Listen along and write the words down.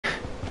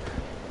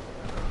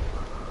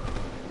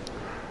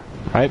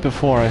Right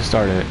before I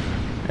started.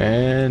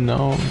 And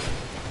no.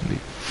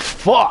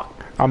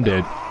 Fuck! I'm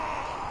dead.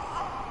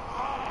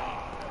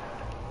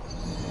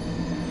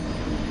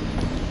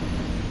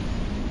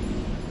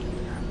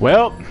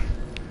 Well,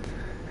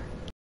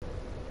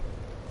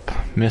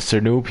 Mr.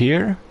 Noob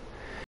here.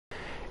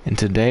 And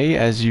today,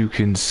 as you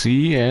can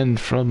see, and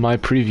from my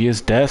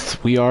previous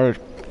death, we are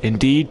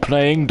indeed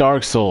playing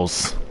Dark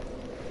Souls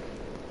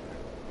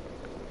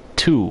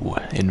 2,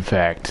 in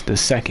fact, the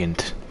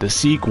second, the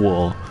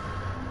sequel.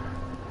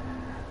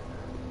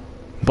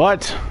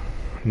 But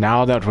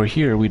now that we're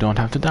here, we don't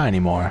have to die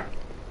anymore.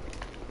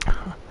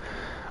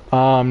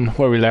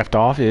 Where we left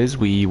off is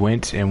we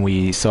went and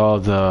we saw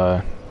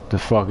the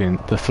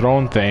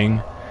throne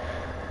thing.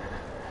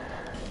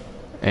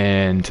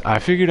 And I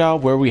figured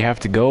out where we have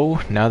to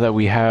go now that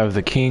we have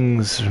the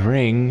king's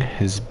ring,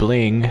 his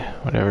bling,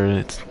 whatever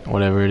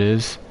it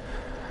is.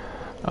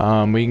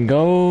 We can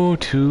go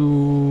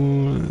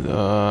to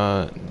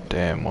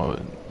damn,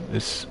 what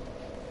this?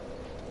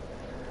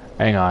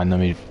 Hang on, let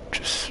me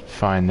just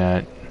find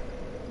that.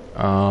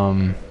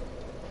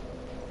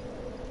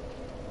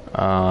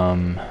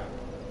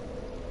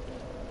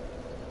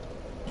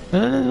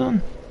 This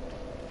one?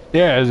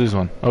 Yeah, it's this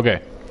one.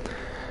 Okay.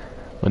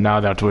 But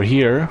now that we're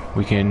here,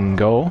 we can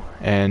go,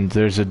 and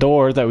there's a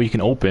door that we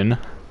can open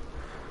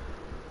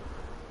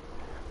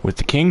with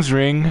the king's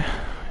ring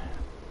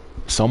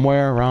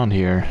somewhere around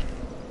here.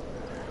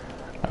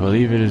 I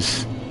believe it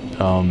is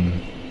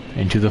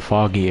into the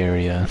foggy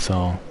area,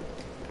 so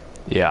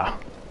yeah.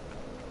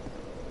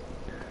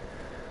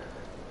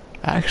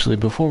 Actually,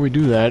 before we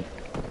do that,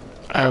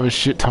 I have a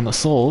shit ton of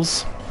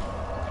souls,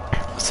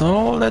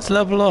 so let's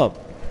level up.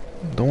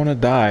 Don't want to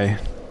die.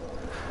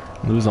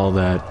 Lose all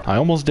that. I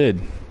almost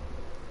did.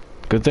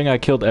 Good thing I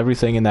killed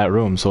everything in that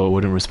room so it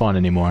wouldn't respawn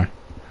anymore.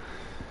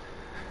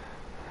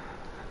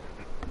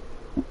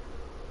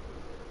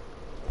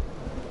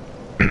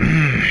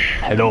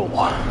 Hello.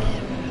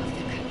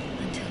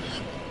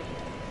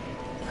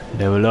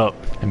 Level up.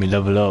 Let me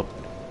level up.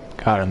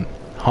 Got him.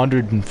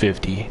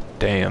 150.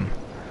 Damn.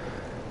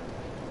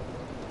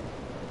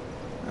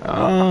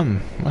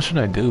 What should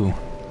I do?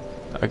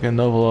 I can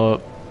level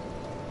up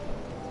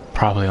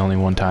probably only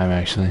one time,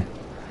 actually.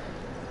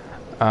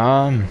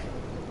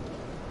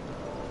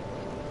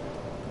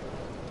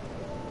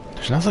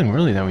 There's nothing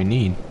really that we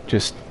need.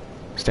 Just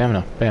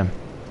stamina. Bam.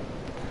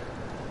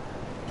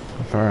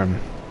 Confirm.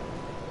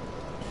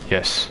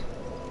 Yes.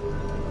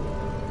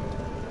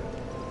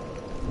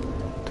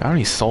 Do I have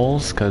any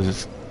souls?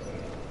 Because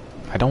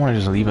I don't want to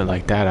just leave it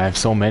like that. I have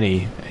so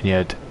many, and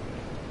yet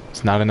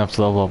it's not enough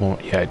to level up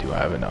one. Yeah, I do. I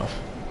have enough.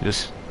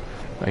 Just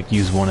like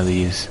use one of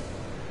these.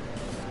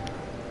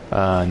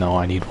 No,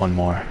 I need one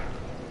more.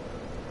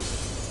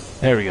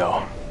 There we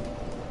go.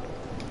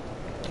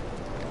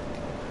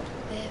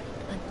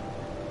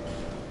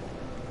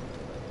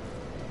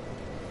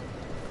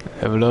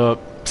 Level up,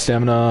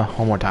 stamina,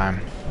 one more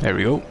time. There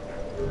we go.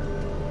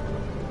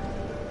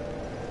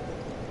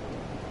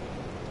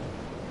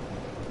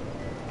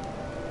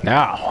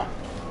 Now,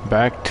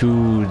 back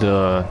to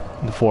the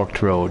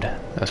forked road.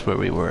 That's where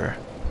we were.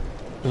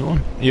 This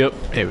one? Yep,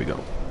 there we go.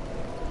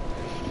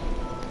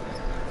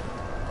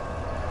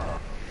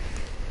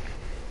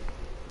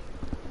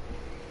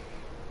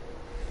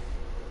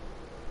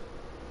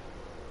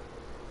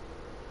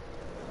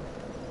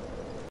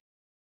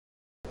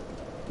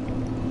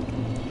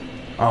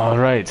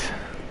 Alright,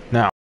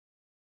 now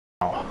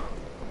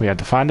we have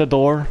to find a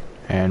door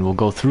and we'll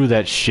go through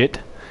that shit,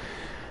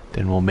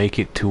 then we'll make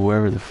it to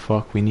wherever the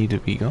fuck we need to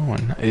be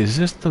going. Is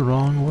this the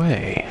wrong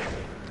way?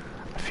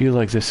 I feel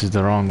like this is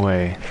the wrong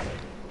way.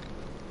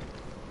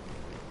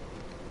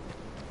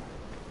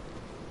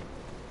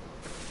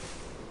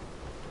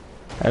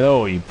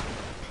 Hello, you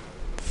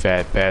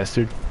fat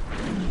bastard.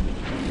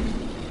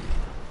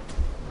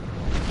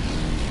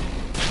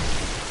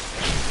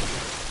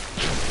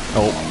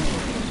 Oh.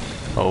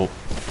 Oh.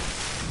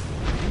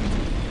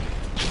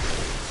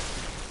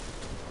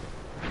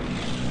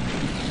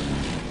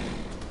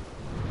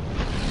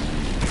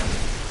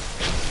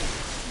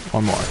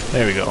 One more.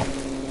 There we go.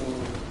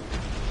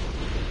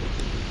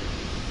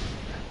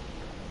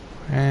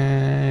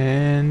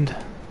 And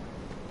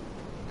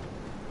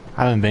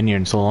I haven't been here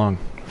in so long.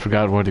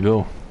 Forgot where to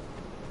go.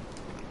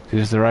 Is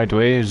this the right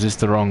way or is this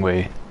the wrong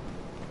way?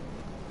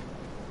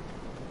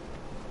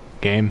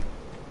 Game?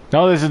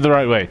 No, this is the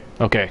right way.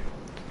 Okay.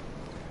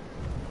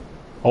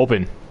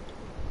 Open.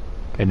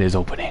 It is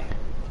opening.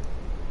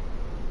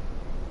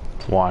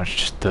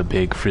 Watch the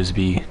big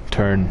frisbee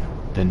turn,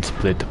 then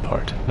split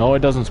apart. No, it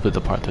doesn't split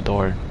apart the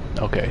door.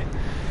 Okay.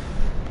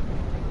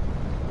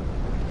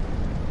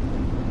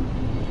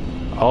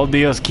 All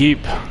Dios keep.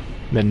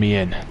 Let me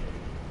in.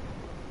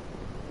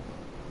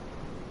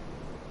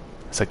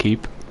 It's a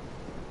keep.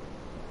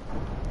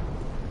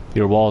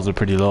 Your walls are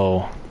pretty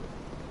low.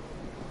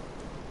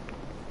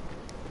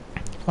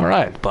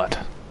 Alright, but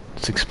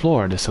let's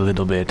explore this a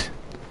little bit.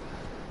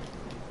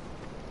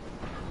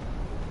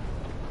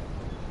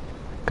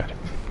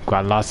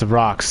 Got lots of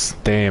rocks.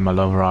 Damn, I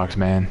love rocks,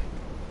 man.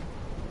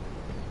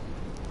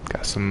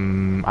 Got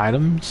some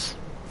items.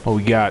 What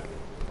we got?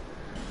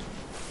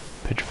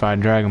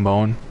 Petrified Dragon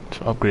Bone.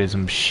 To upgrade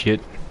some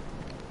shit.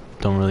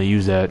 Don't really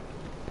use that.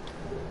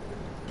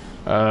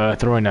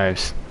 Throwing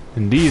knives.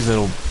 And these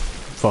little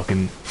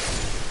fucking...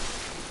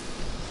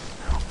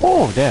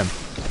 Oh, damn.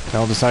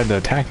 They'll decide to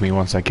attack me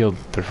once I killed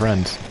their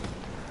friends.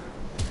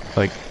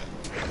 Like,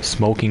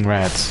 smoking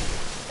rats.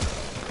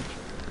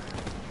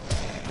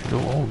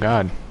 Oh,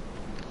 God.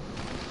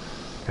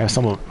 Has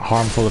some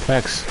harmful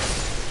effects.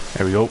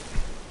 There we go.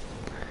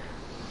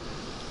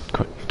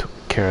 Took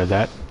care of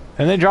that.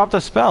 And they dropped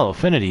a spell,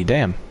 Affinity,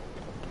 damn.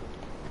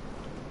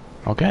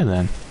 Okay,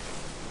 then.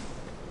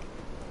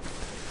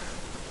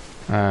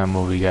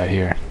 What we got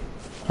here?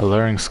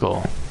 Alluring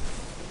Skull.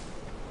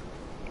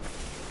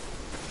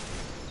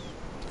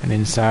 And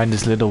inside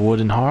this little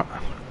wooden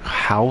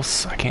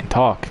house, I can't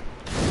talk.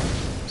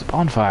 It's a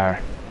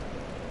bonfire.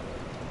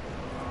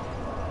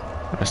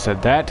 I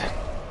said that.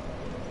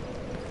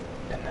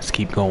 Then let's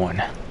keep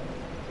going.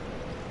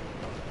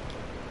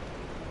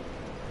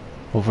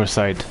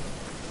 Oversight.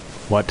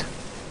 What?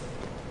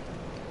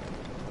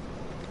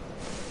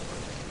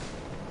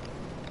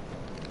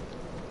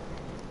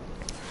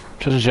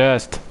 Treasure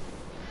chest.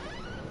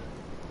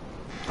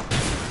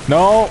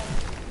 No!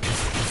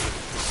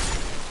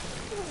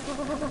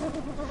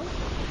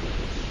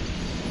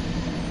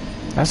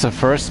 That's the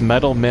first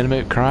metal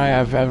mimic cry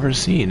I've ever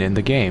seen in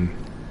the game.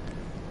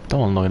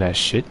 Don't look at that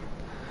shit.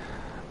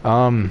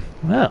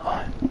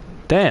 Well,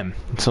 damn.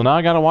 So now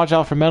I gotta watch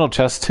out for metal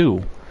chests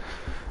too.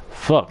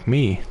 Fuck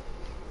me.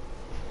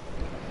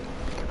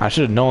 I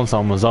should have known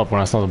something was up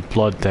when I saw the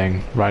blood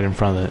thing right in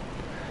front of it.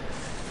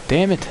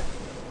 Damn it.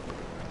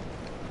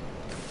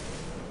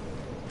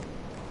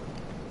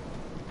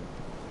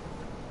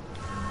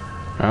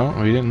 Well,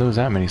 we didn't lose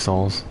that many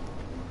souls.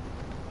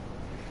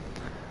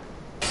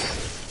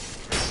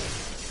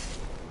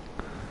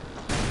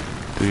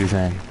 Do your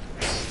thing.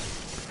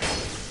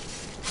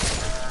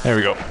 There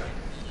we go.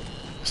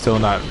 Still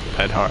not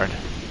that hard.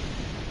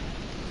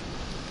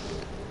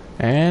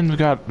 And we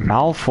got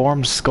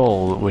Malformed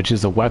Skull, which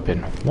is a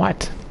weapon.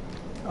 What?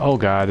 Oh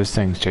god, this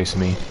thing's chasing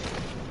me.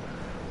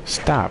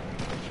 Stop.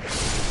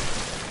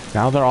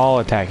 Now they're all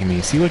attacking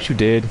me. See what you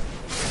did?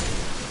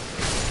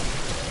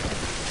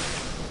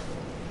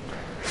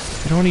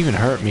 They don't even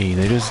hurt me.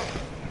 They just...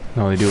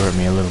 No, they do hurt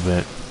me a little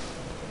bit.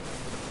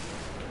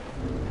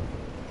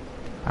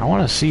 I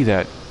want to see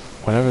that,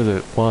 whatever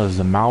that was,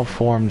 the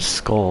Malformed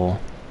Skull.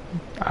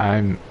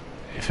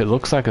 If it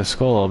looks like a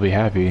skull, I'll be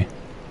happy.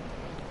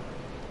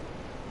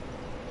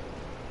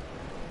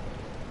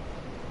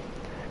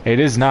 It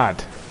is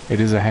not. It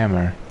is a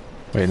hammer.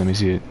 Wait, let me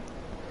see it.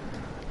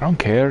 I don't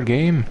care,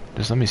 game.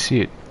 Just let me see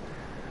it.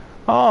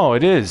 Oh,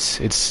 it is.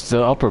 It's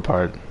the upper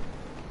part.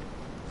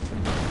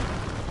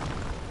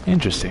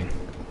 Interesting.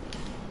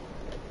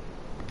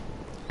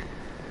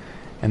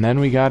 And then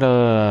we got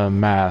a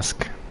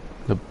mask.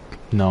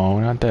 No,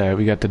 not that.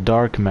 We got the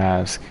dark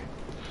mask.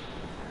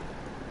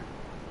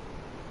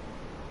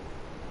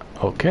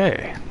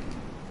 Okay.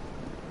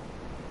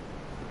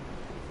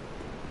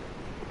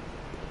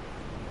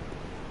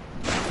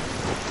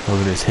 Look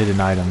at this hidden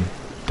item.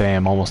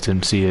 Damn, almost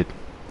didn't see it.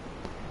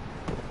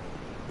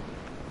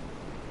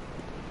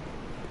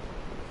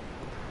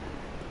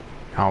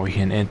 Now we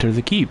can enter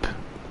the keep.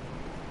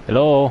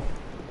 Hello?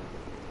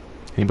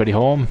 Anybody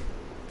home?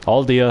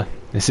 Aldia,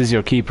 this is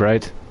your keep,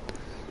 right?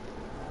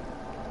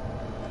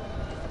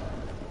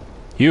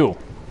 You!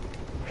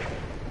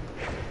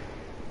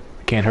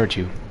 I can't hurt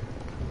you.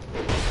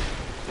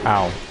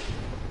 Ow.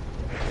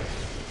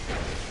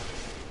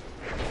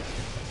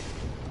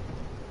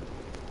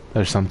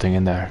 There's something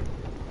in there.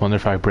 Wonder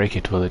if I break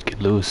it, will it get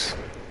loose?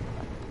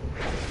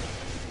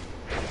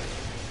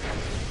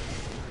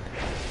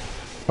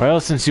 Well,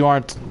 since you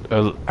aren't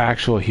an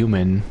actual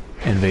human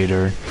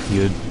invader,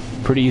 you're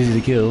pretty easy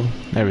to kill.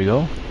 There we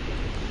go.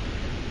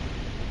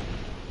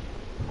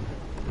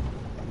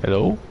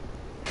 Hello?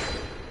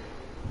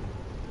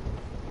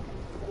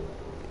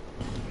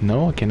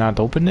 No, I cannot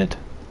open it.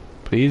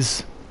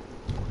 Please?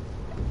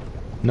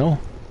 No?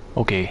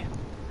 Okay.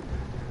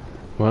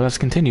 Well, let's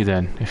continue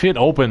then. If it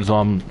opens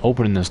while I'm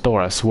opening this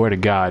door, I swear to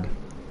God.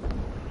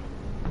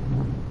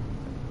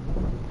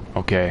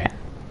 Okay.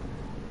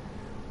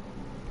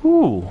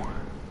 Ooh.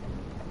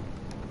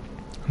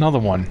 Another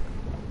one.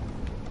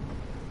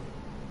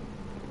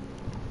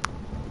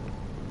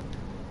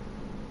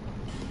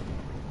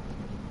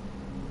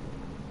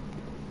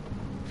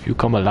 If you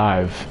come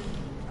alive,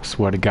 I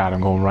swear to God,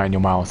 I'm going right in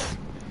your mouth.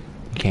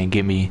 You can't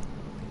get me.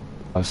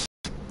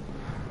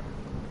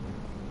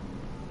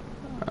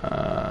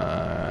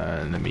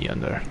 Let me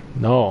under.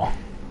 No.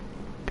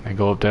 Can I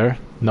go up there?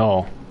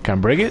 No. Can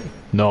I break it?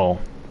 No.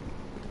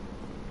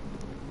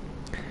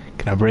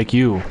 Can I break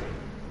you?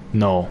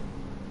 No.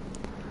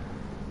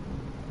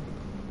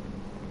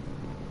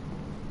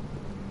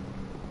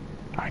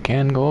 I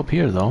can go up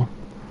here though.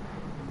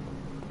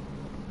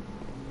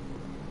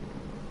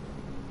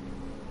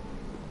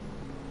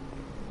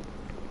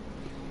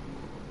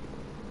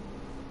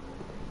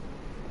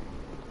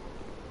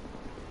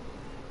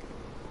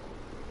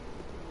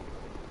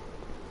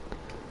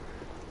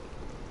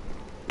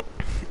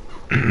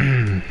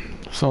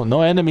 So,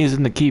 no enemies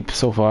in the keep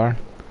so far.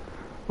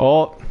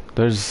 Oh,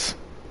 they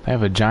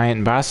have a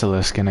giant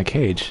basilisk in a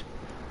cage.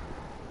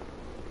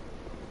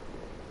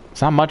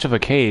 It's not much of a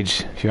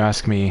cage, if you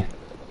ask me.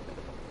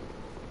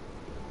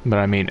 But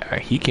I mean,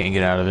 he can't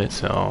get out of it,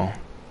 so...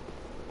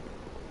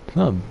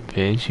 Oh,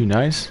 bitch, you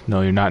nice?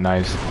 No, you're not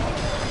nice.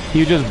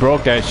 You just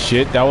broke that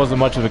shit. That wasn't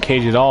much of a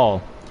cage at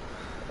all.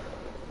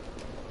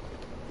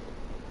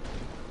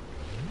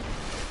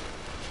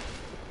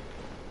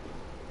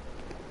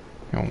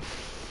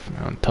 You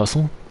don't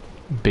tussle.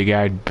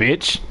 Big-eyed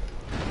bitch.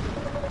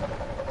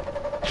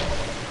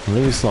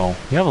 Really slow.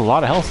 You have a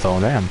lot of health though,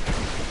 damn.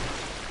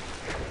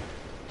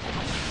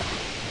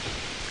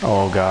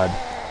 Oh god.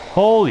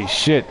 Holy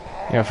shit.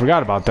 Yeah, I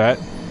forgot about that.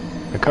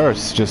 The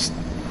curse just...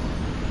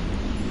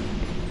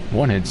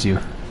 one hits you.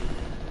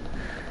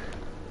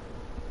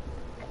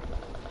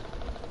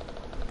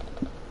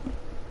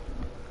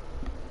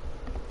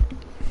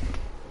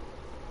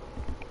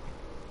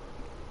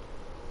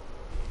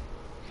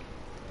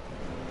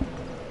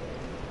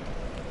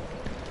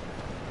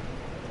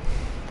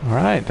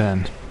 Alright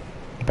then.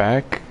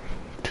 Back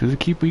to the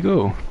keep we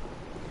go.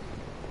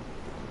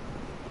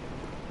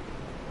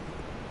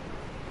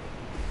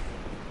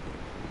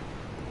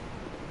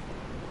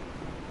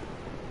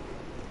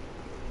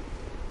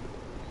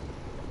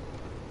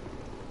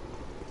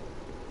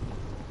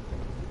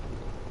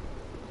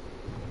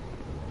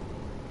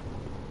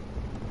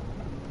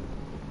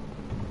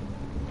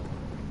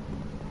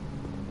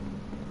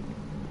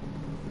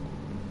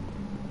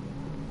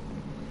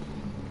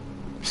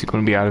 Is he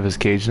going to be out of his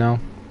cage now?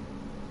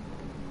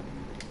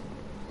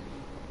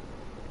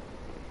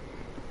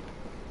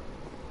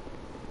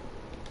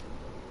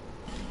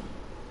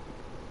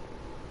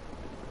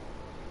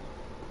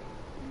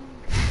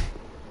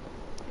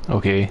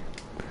 Okay.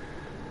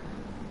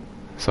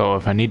 So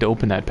if I need to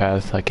open that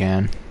path, I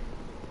can.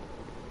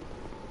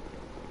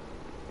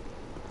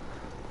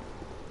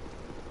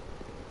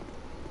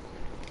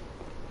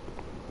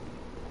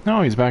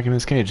 No, he's back in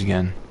his cage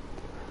again.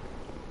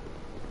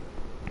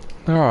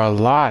 There are a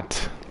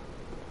lot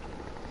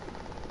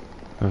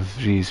of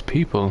these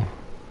people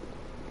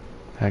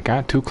that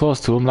got too close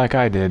to him like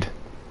I did.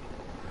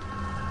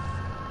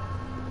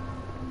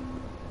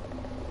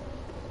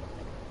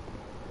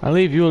 I'll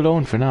leave you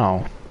alone for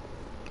now,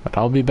 but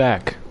I'll be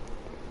back.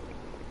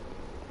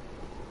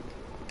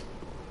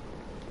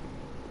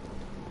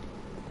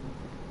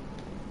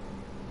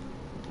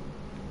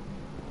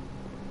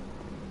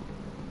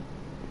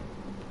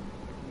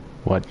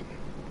 What?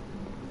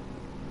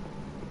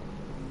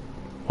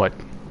 What?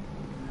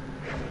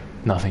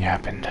 Nothing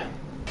happened.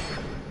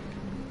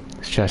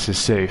 This chest is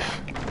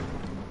safe.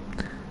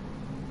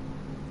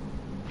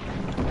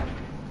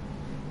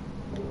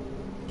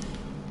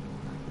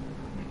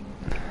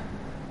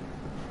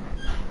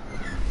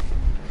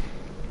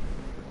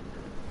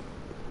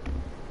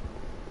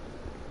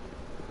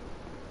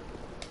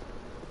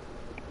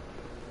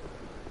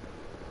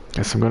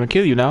 Guess I'm gonna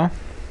kill you now.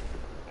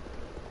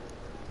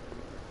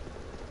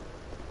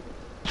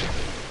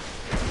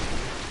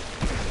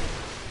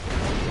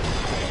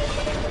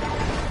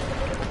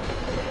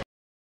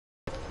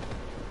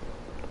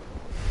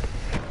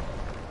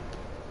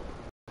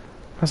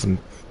 That's some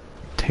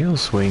tail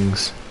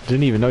swings.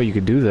 Didn't even know you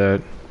could do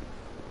that.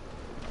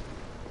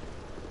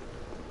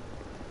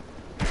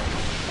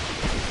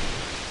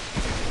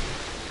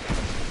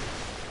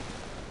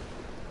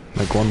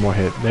 Like one more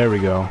hit. There we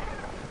go.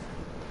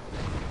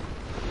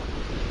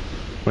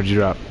 What'd you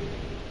drop?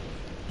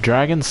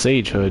 Dragon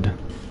Sage Hood.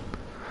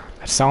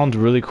 That sounds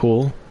really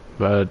cool,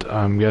 but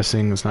I'm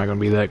guessing it's not gonna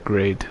be that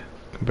great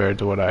compared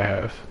to what I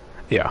have.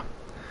 Yeah.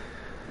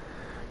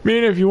 I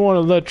mean, if you want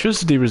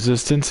electricity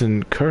resistance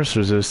and curse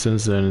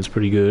resistance, then it's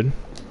pretty good.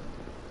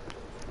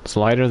 It's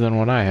lighter than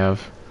what I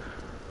have.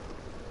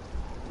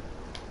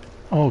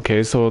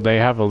 Okay, so they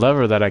have a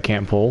lever that I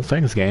can't pull.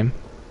 Thanks, game.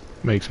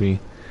 Makes me...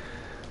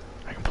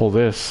 I can pull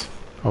this.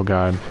 Oh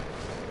god.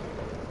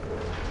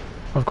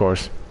 Of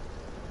course.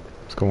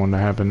 What's going to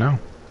happen now?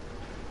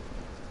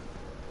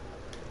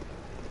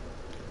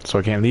 So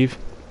I can't leave?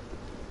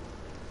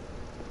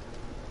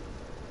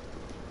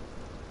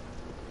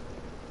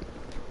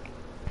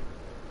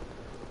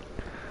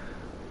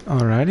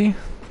 Alrighty.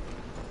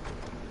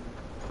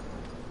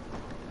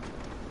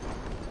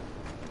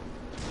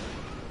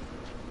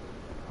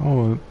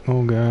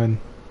 Oh god.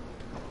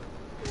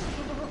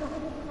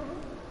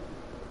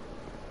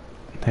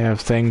 They have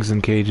things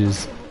in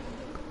cages.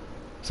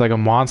 It's like a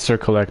monster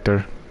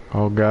collector.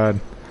 Oh god.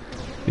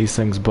 These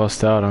things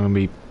bust out, I'm gonna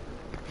be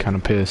kinda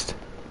pissed.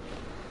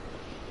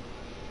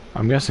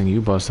 I'm guessing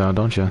you bust out,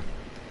 don't you?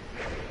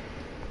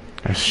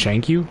 Can I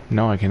shank you?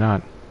 No, I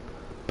cannot.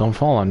 Don't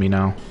fall on me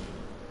now.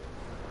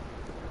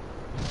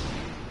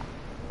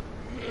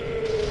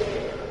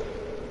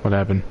 What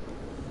happened?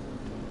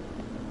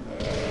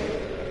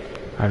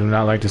 I do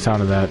not like the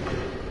sound of that.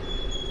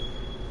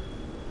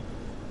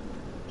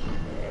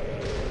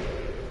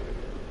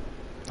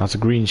 Lots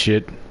of green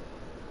shit. They're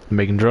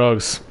making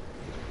drugs.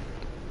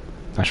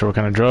 Not sure what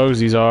kind of drugs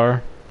these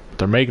are, but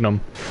they're making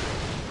them.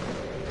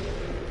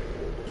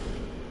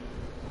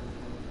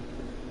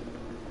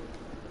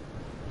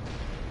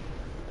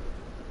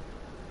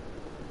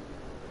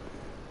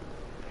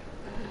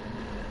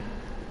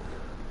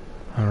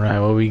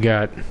 we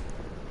got?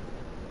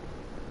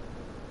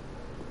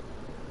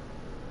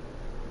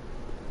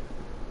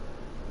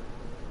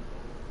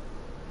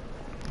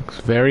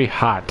 Looks very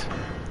hot.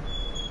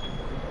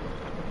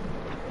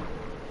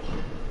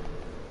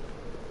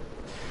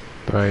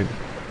 Right.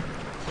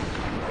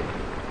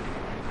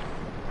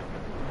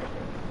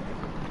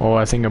 Oh,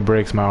 I think it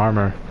breaks my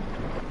armor.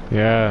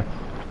 Yeah.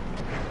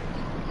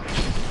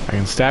 I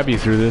can stab you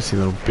through this, you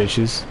little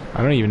bitches.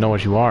 I don't even know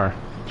what you are.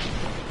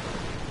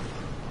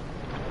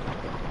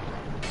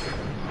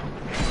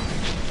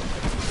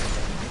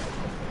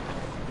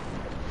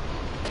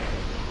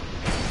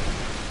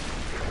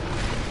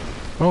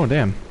 Oh,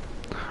 damn.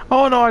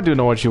 Oh, no, I do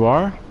know what you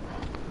are.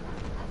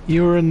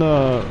 You were in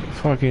the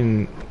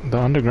fucking... the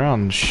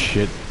underground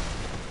shit.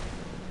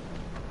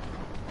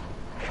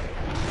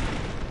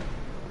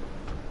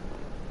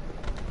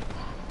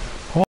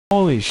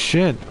 Holy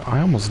shit, I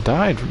almost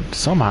died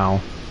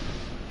somehow.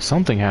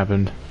 Something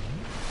happened.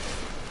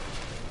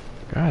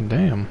 God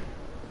damn.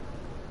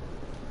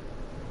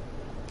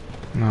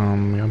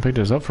 Can I pick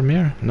this up from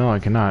here? No, I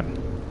cannot.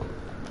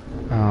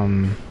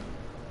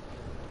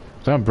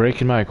 Was that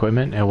breaking my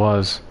equipment? It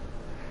was.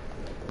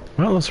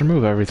 Well, let's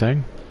remove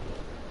everything.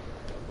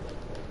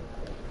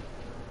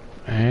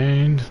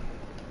 And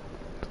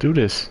let's do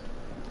this.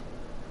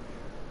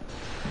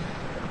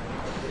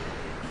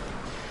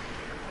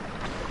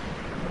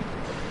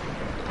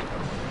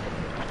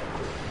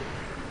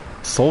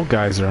 Soul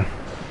Geyser.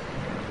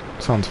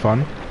 Sounds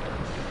fun.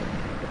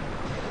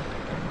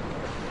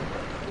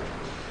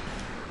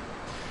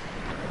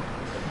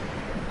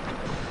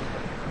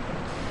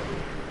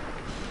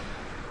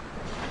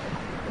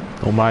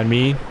 Don't mind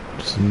me,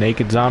 just a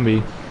naked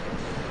zombie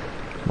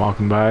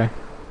walking by.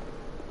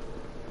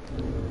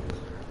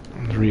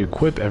 Let's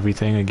re-equip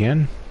everything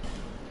again.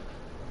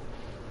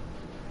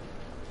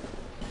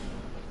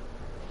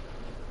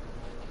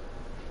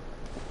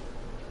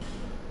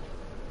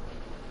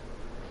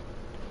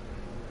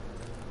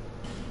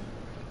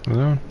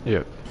 Hello?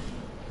 Yep.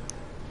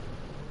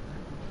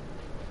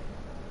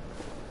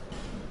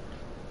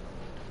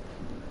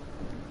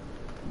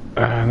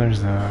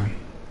 There's the...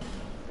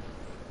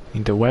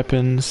 Need the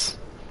weapons.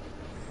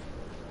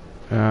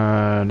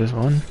 This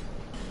one.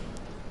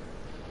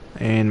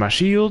 And my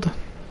shield.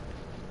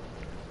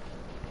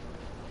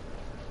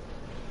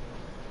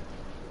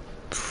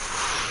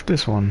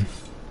 This one.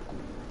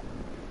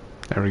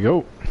 There we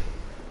go.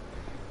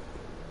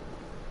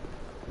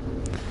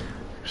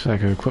 So I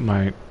could equip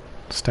my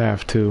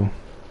staff too.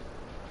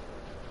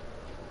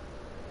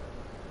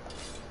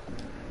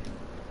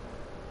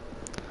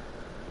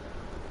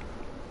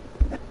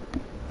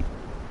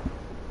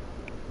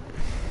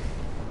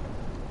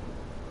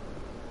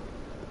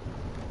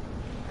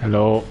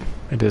 Hello,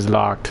 it is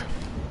locked.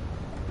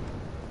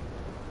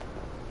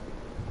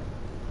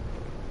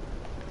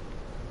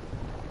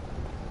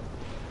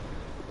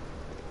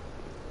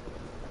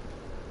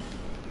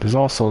 It is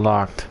also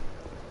locked.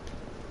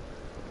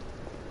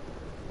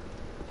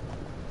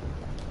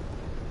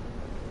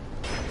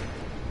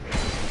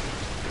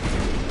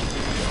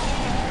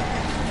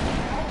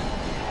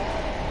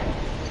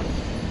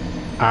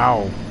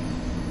 Ow.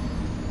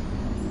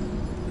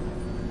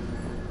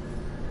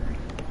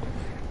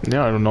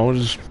 Yeah, I don't know,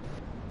 just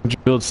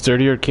build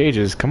sturdier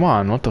cages. Come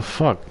on, what the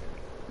fuck?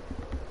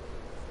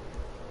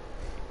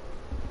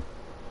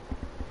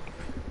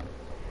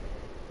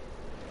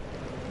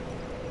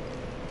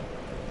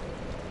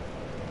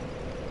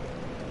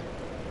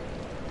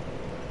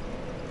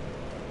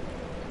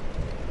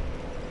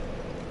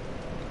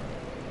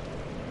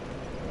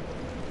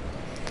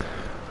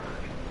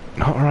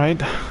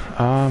 Alright,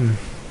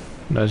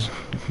 let's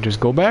just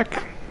go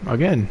back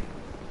again.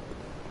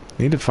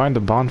 Need to find the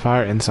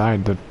bonfire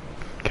inside the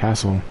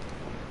castle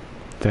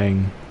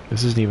thing.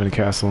 This isn't even a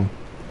castle.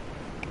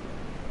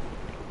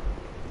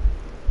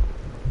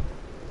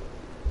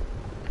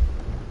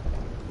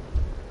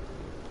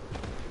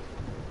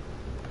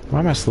 Why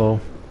am I slow?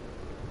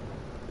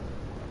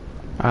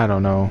 I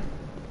don't know.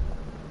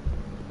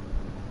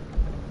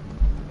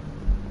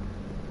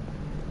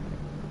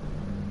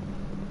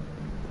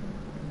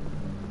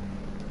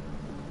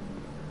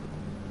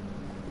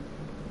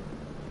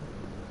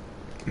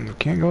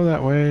 Can't go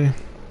that way.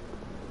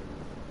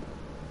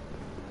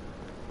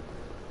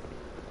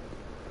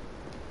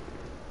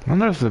 I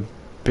wonder if the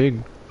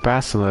big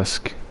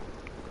basilisk...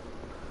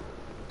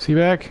 Is he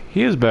back?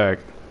 He is back.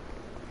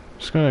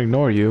 Just gonna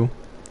ignore you.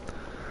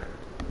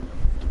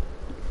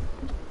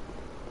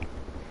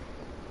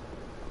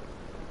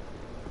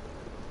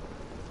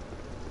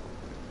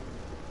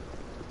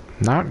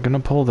 Not gonna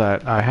pull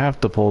that. I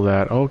have to pull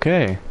that.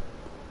 Okay.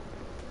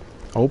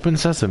 Open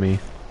sesame.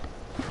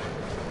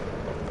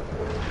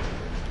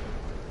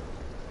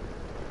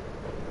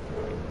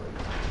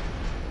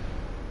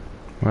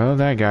 Well,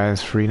 that guy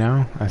is free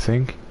now, I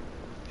think.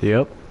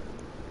 Yep.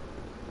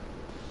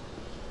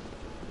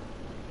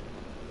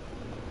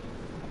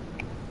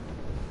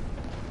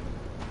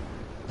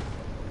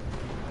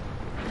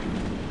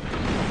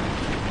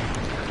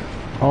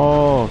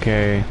 Oh,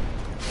 okay.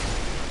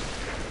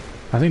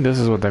 I think this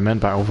is what they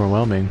meant by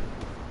overwhelming.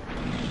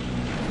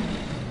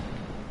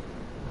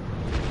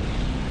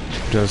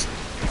 Just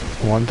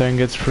one thing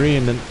gets free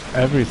and then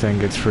everything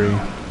gets free.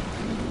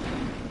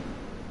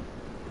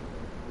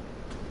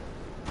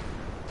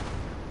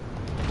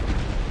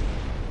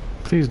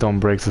 Please don't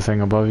break the thing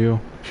above you.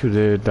 If you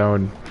did, that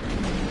would...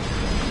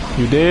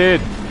 You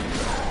did!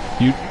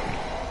 You...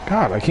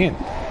 God, I can't...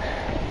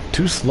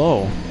 Too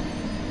slow.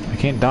 I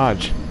can't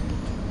dodge.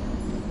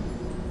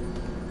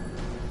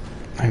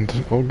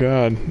 And, oh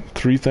god,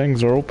 3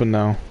 things are open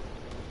now.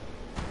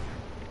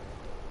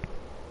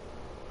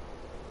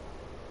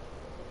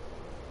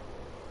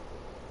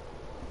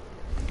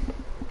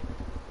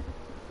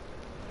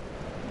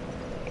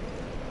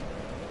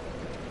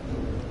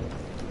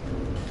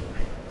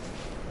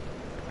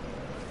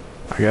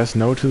 I guess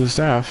no to the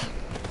staff.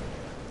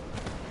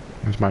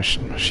 My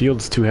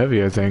shield's too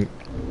heavy, I think.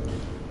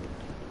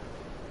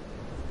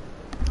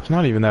 It's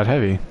not even that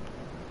heavy.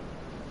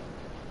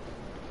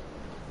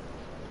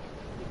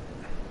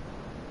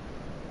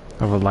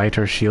 I have a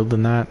lighter shield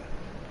than that.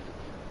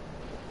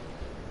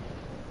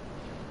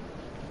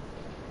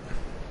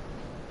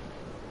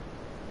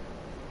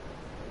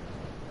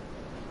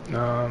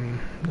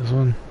 This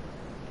one?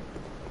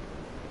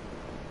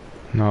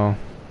 No.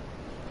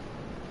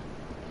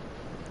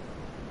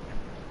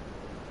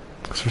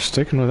 Guess we're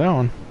sticking with that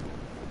one.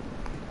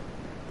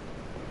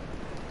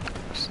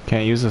 Just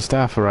can't use the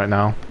staff for right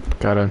now.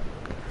 Gotta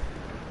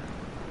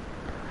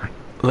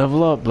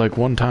level up like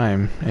 1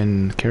 time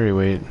in carry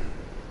weight.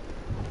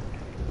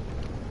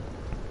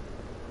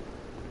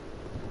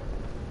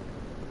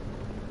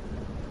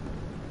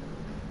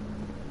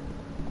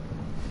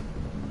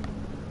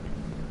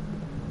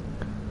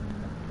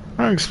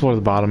 I'll explore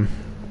the bottom.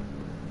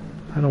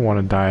 I don't want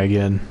to die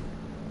again.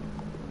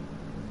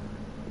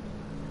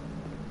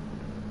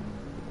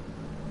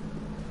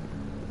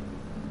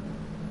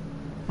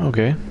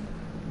 Okay.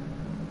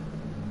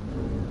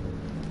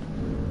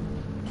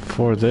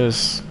 For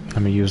this,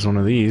 let me use one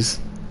of these.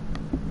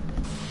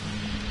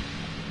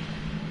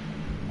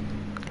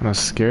 I'm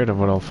scared of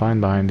what I'll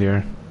find behind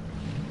here.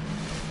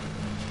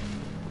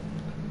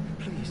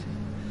 Please,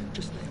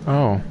 just let me.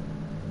 Oh.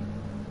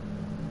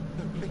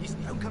 No, please,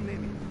 don't come near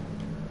me.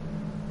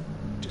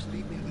 Just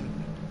leave me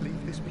alone.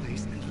 Leave this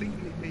place and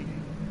leave me be,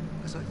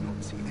 as I've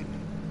not seen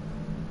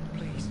any.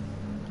 Please.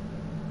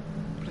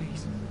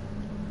 Please.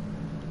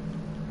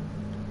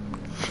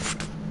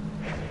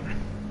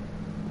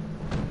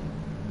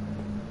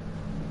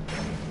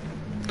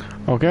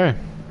 Okay.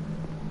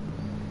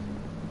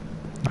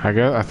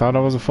 I thought I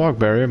was a fog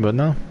barrier, but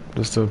no.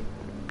 Just a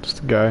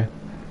guy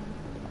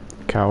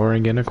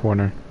cowering in a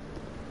corner.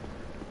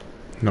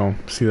 No,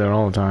 see that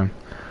all the time.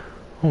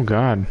 Oh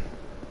god.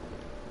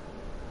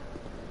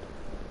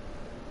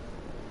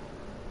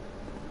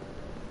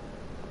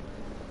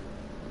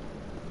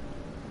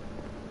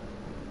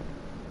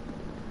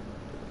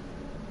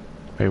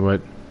 Wait,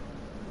 what?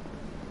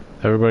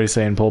 Everybody's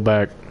saying pull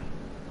back.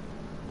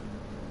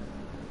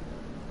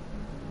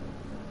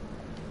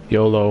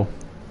 YOLO.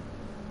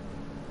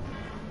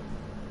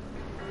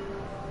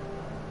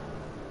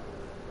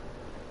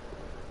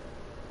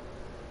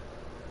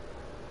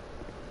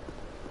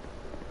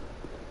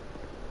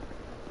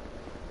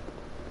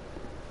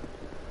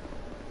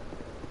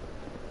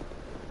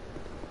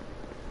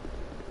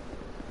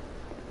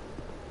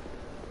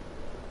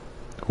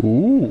 Ooh.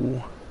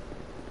 You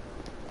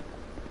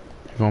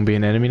gonna be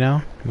an enemy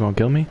now? You gonna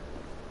kill me?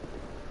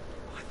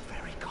 My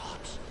very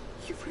gods,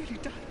 you've really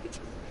done it.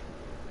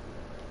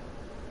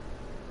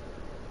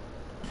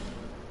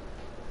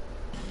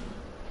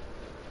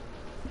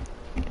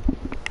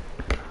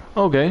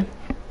 Okay.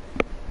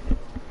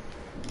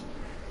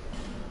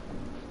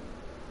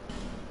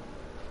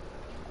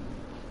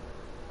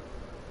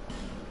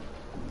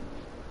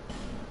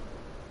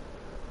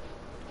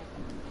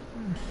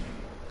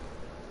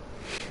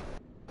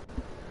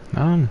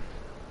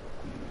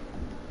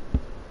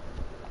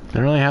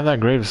 Didn't really have that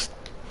great of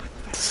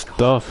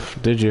stuff,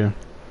 did you?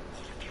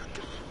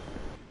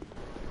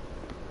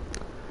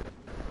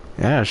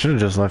 Yeah, I should have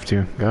just left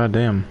you. God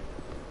damn.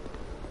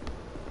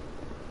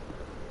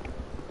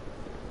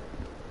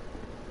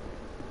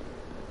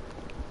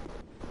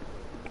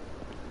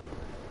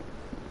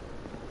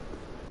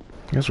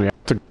 Guess we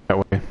have to go that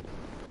way.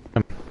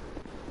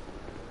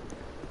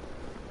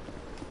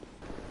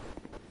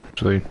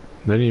 Actually,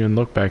 didn't even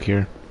look back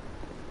here.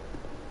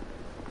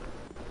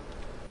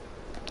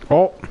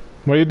 Oh,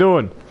 what are you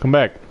doing? Come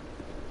back.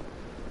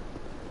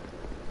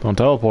 Don't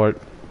teleport.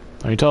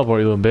 Don't you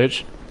teleport, you little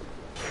bitch.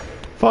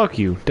 Fuck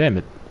you, damn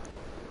it.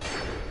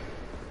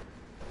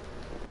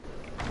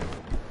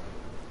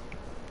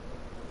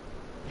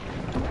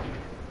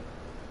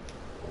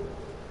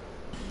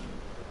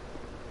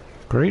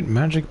 Great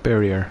magic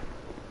barrier.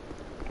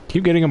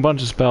 Keep getting a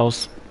bunch of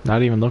spells,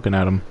 not even looking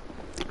at them.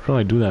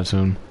 Probably do that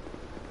soon.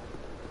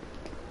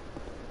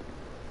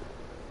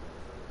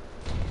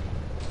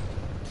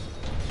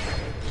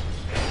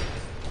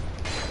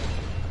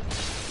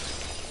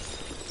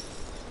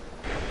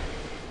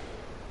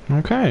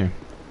 Okay.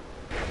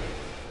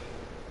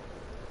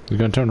 You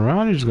gonna turn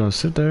around? You're just gonna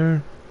sit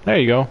there? There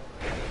you go.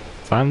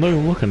 Finally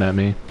looking at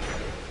me.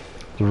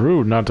 It's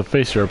rude not to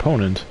face your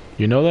opponent.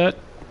 You know that?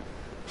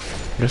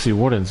 I guess he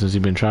wouldn't since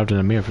he's been trapped in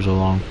a mirror for so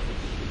long.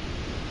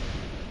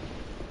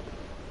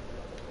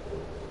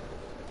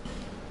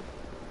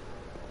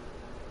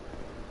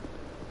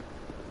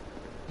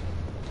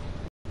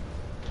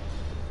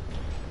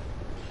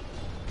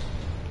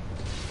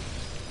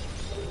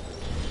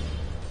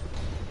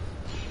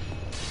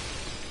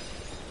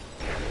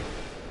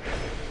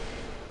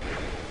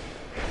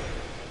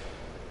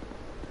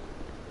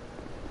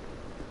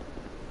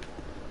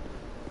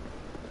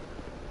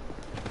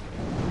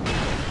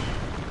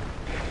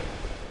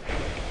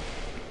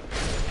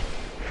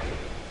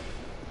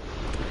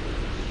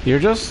 You're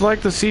just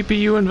like the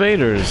CPU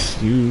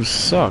invaders. You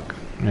suck.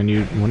 And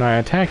when I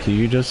attack you,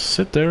 you just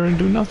sit there and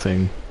do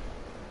nothing.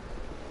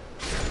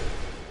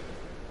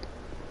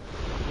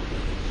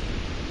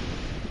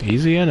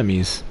 Easy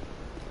enemies.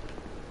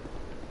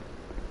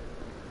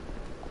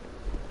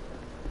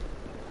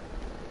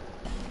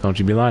 Don't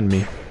you be lying to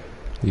me.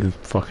 You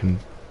fucking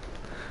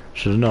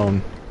should have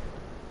known.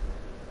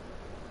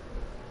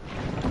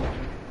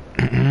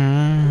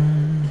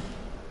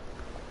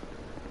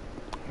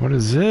 What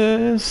is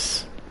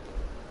this?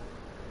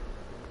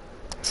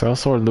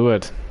 Sellsword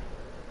Luet.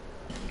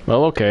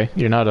 Well, okay.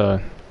 You're not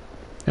a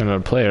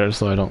player,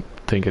 so I don't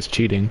think it's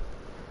cheating.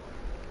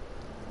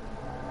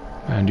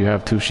 And you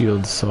have 2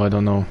 shields, so I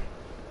don't know.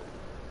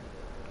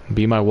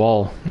 Be my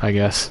wall, I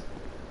guess.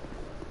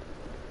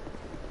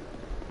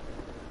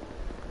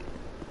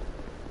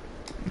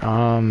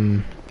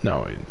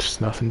 No, there's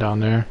nothing down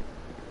there.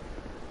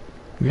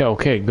 Yeah,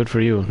 okay, good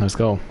for you. Let's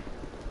go.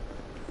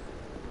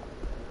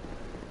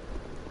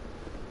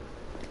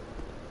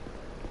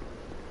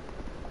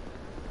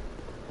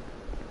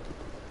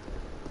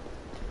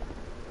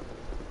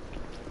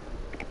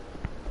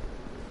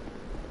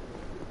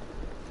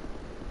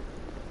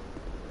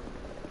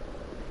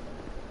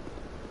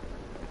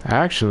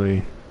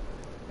 Actually,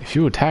 if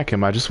you attack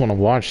him, I just want to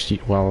watch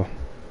while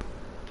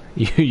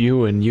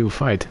you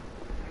fight.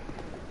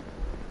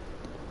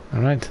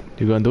 Alright,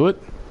 you gonna do it?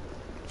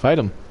 Fight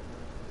him.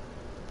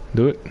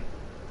 Do it.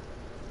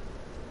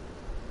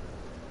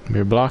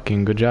 You're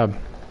blocking, good job.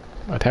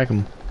 Attack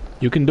him.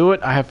 You can do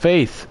it, I have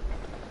faith.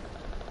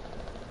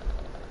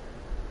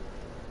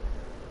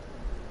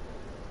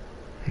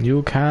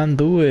 You can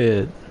do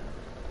it.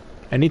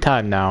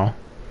 Anytime now.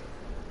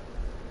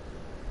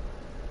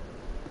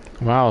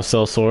 Wow,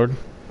 Sellsword.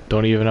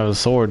 Don't even have a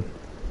sword.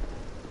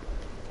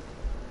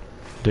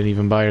 Didn't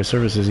even buy your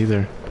services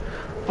either.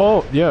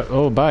 Oh, yeah,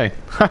 oh, bye.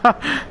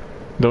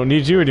 Don't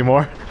need you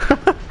anymore.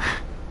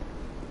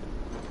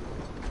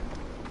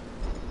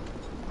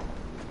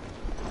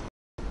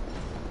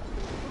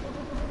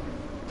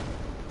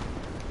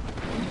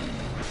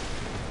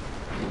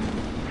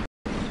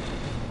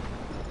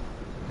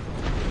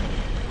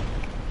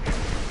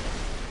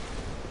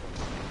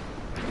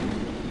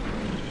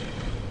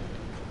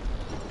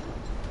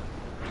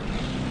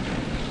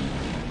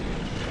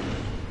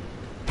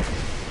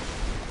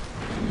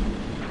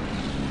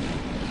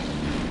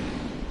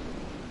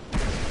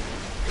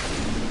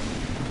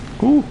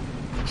 Ooh,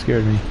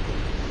 scared me.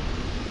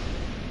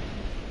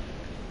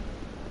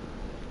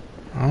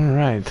 All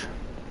right.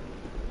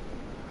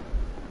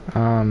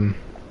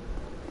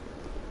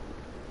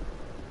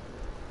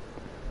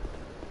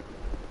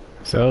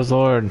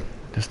 Sellsword,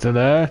 you still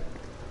there?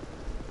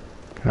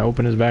 Can I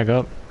open his back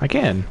up? I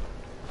can.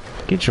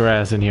 Get your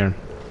ass in here.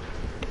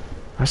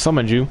 I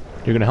summoned you.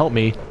 You're gonna help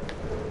me.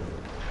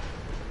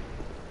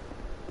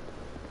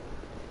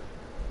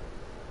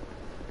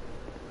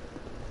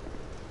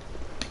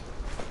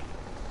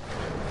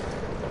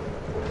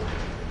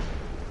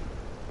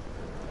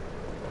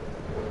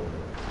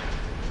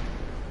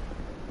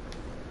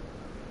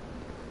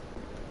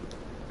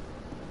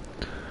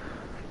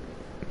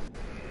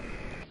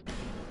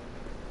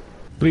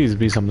 Please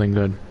be something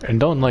good. And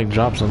don't, like,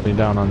 drop something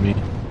down on me.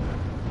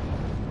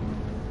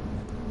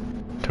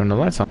 Turn the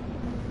lights on.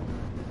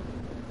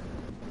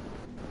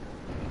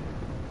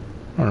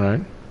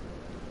 Alright.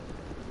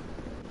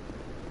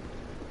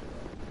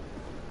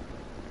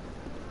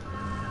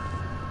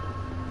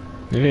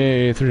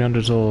 Yay,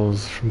 300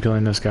 souls from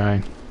killing this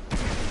guy.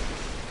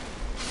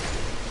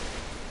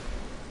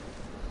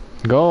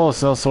 Go,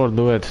 Sellsword,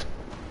 do it.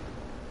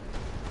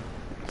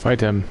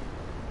 Fight him.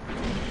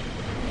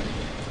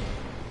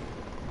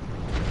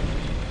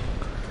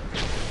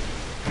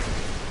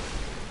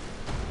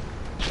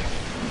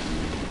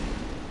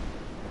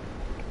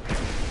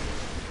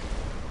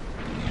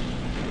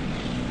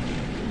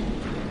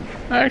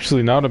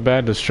 Actually, not a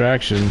bad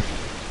distraction.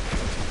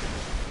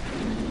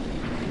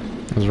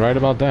 I was right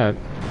about that.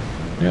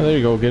 Yeah, there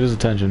you go. Get his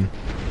attention.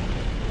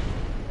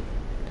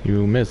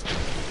 You missed,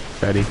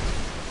 fatty.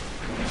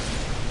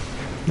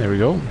 There we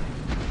go.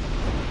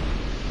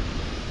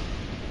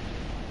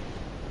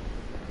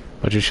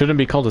 But you shouldn't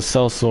be called a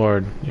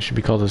Sellsword. You should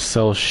be called a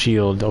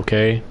Sellshield,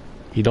 okay?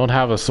 You don't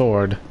have a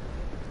sword.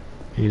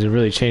 You need to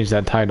really change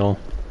that title.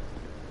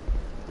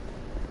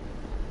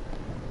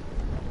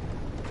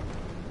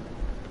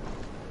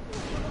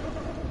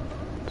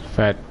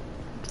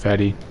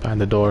 Fatty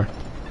behind the door.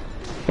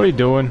 What are you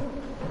doing?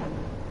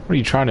 What are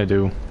you trying to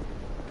do?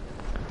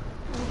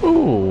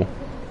 Ooh.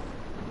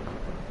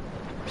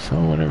 So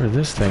whatever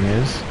this thing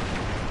is,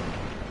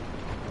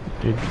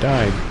 it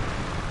died.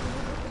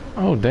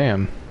 Oh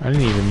damn! I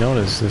didn't even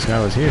notice this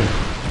guy was here.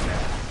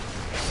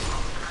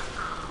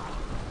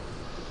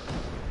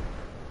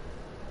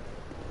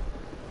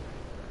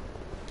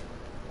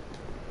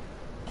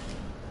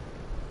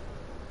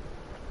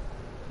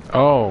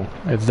 Oh,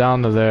 it's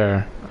down to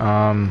there.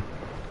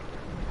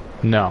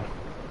 No.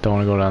 Don't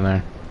want to go down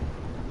there.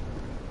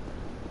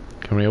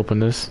 Can we open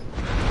this?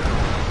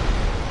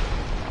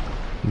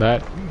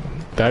 That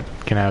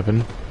can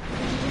happen.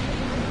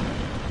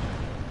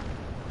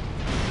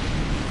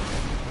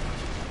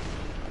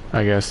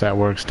 I guess that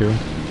works too.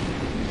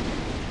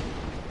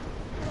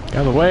 Get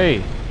out of the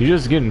way! You're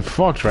just getting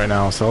fucked right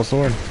now,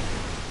 Sellsword.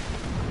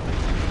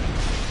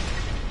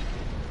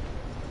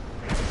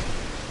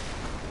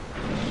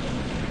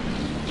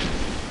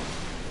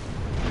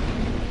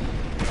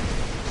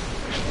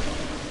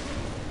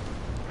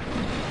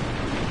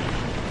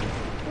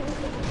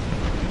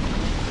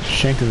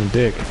 Shanked in the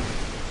dick.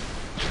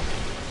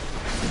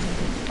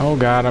 Oh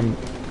god,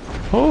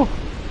 oh!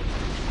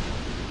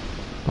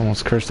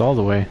 Almost cursed all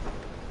the way.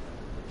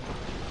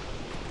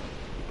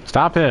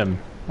 Stop him!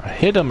 Or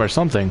hit him or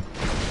something.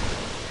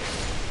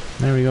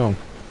 There we go.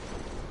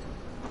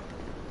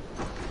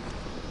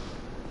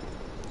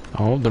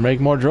 Oh, they're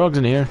making more drugs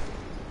in here.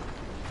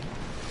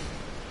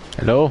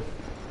 Hello?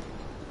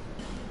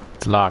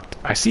 It's locked.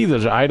 I see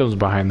there's items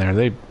behind there.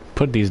 They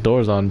put these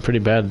doors on pretty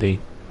badly.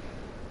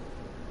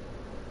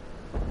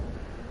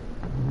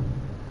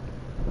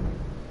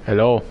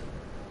 Hello?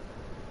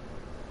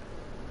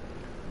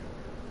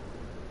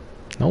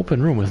 An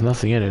open room with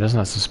nothing in it. That's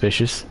not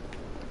suspicious.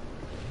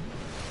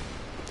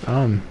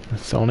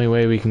 That's the only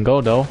way we can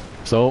go though.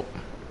 So,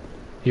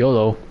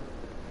 YOLO.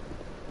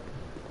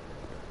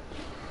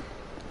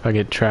 If I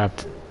get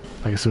trapped,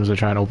 like as soon as I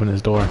try and open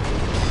this door.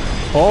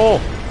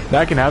 Oh!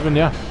 That can happen,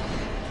 yeah.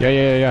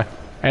 Yeah.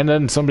 And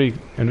then somebody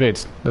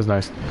invades. That's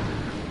nice.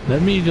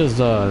 Let me just,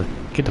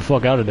 get the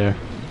fuck out of there.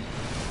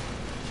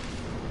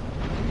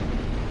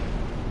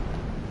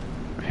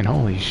 And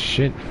holy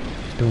shit,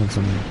 he's doing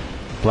some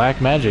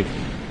black magic.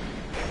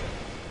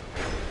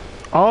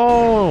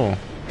 Oh!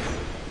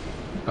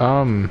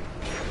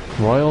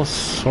 Royal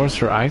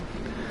Sorcerer,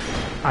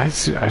 I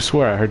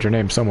swear I heard your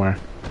name somewhere.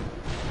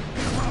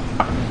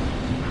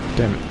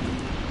 Damn it.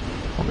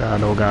 Oh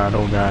god, oh god,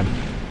 oh god.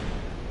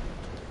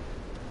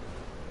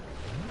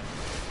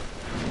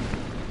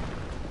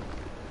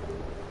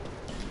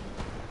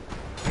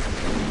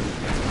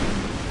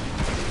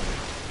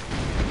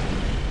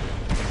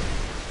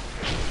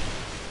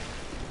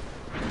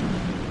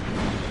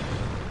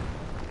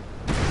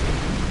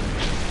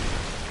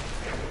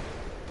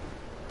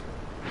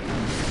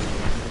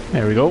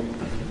 There we go.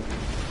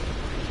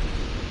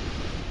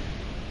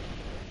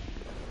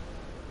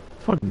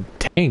 Fucking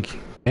tank.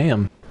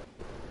 Damn.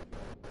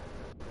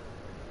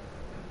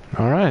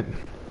 Alright.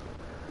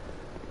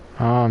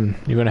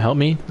 You gonna help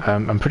me?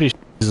 I'm pretty sure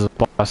this is a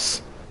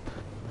boss.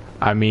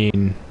 I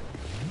mean...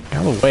 Get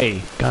out of the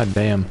way. God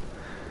damn.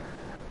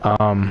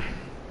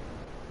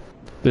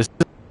 This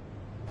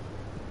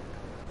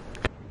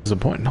is a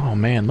point. Oh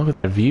man, look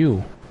at the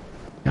view.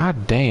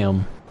 God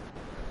damn.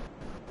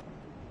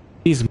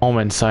 These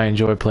moments I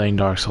enjoy playing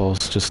Dark Souls.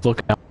 Just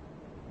looking out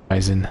the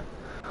horizon.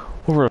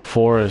 Over a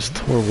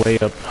forest. We're way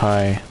up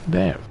high.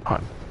 Damn.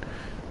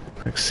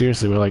 Like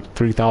seriously, we're like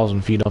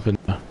 3,000 feet up in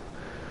the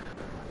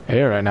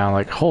air right now.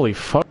 Like holy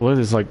fuck, what is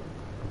this like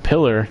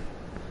pillar?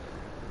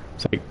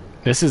 It's like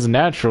this is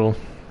natural.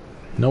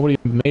 Nobody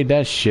made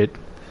that shit.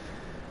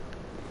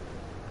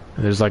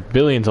 And there's like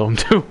billions of them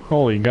too.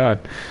 Holy god.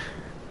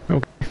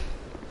 Okay.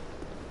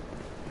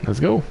 Let's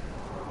go.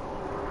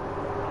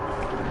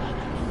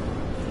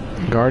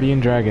 Guardian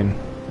Dragon.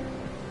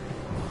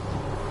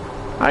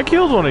 I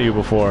killed one of you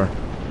before.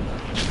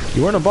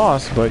 You weren't a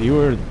boss, but you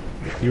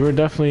were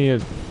definitely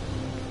an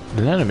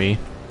enemy.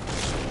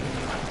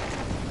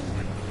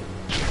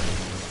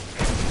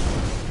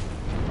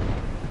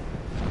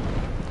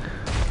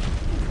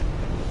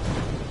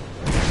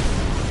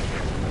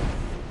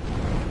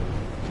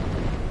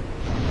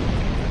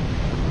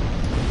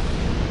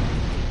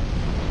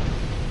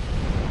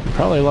 You're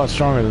probably a lot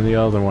stronger than the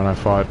other one I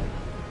fought.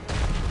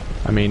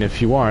 I mean,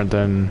 if you aren't,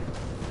 then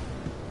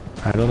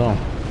I don't know.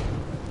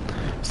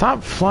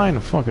 Stop flying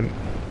a fucking...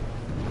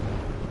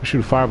 Shoot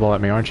a fireball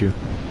at me, aren't you?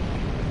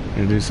 You're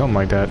gonna do something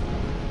like that.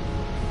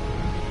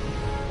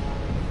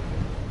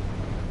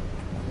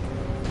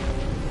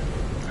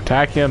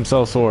 Attack him,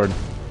 Sellsword.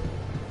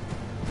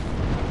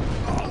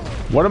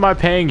 What am I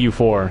paying you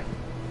for?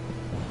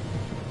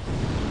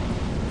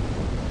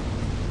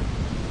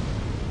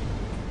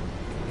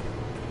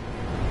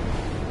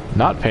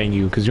 Not paying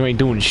you, because you ain't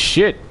doing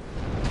shit.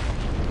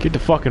 Get to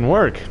fucking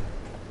work.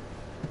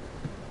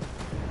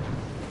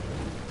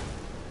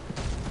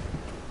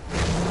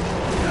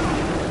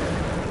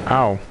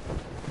 Ow.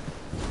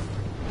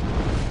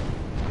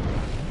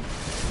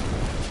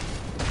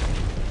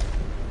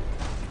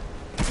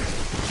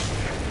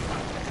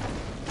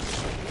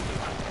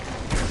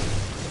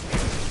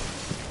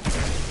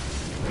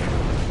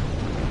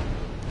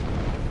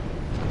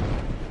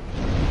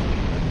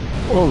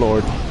 Oh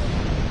lord.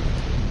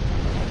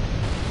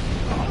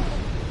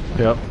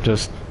 Yep,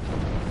 just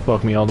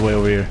fuck me all the way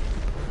over here.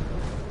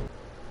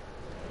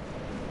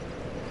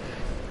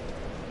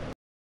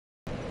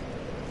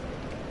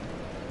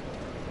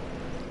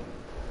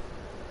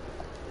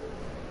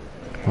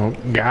 Oh,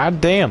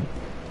 goddamn.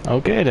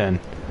 Okay then.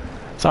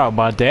 Sorry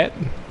about that.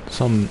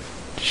 Some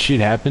shit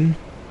happened.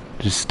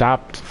 Just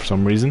stopped for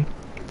some reason.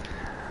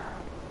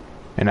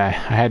 And I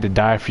had to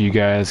die for you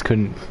guys.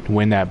 Couldn't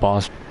win that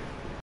boss.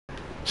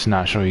 Just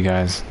not show you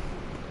guys.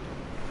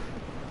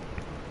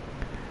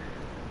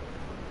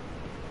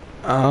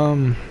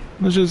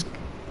 Let's just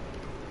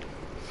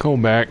go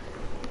back.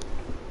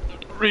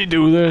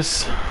 Redo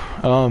this.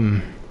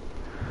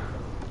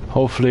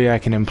 Hopefully I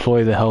can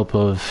employ the help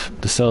of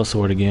the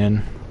sellsword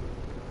again.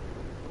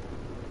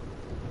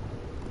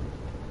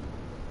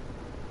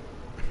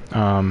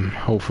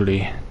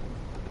 Hopefully. I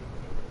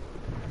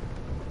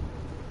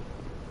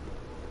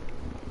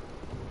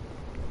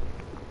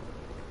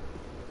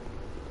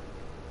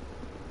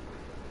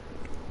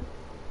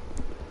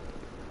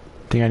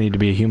think I need to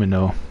be a human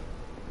though.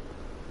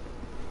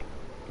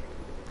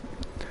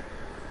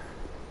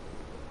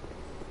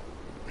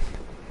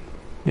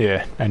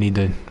 Yeah, I need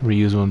to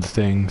reuse one of the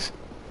things.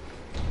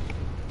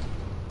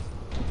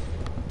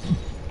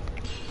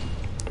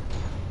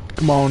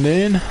 Come on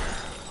in.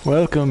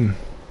 Welcome.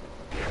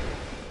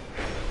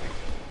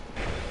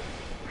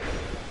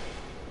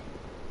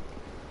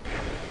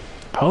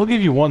 I'll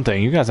give you one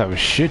thing. You guys have a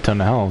shit ton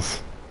of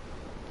health.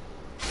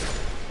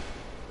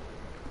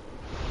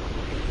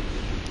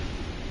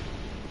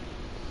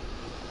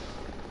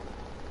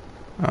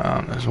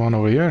 There's one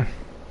over here.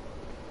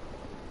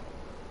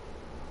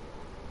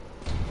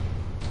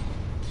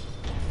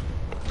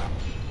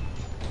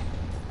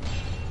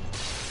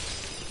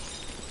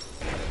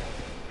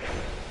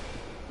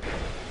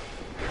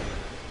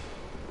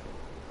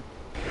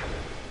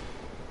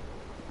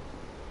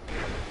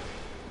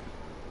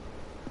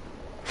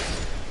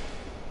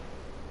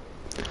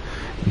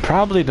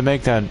 Probably to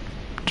make that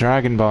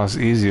dragon boss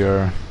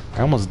easier.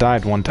 I almost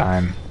died one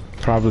time.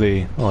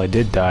 Probably, well, I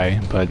did die,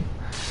 but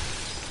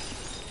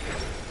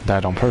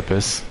died on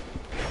purpose.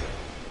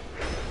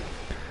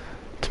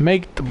 To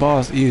make the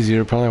boss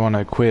easier, probably want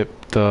to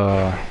equip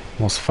the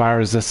most fire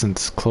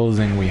resistance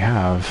clothing we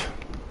have.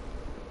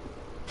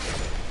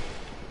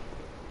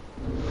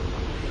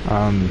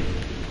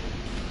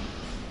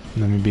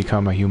 Let me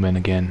become a human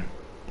again.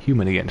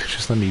 Human again.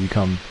 Just let me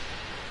become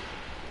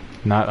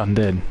not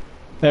undead.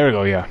 There we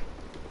go, yeah.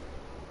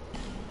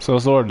 So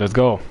sword, let's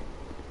go.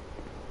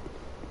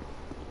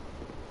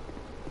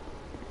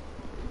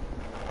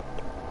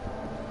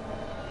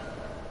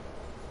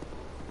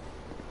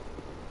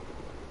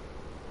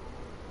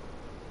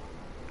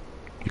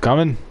 You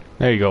coming?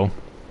 There you go.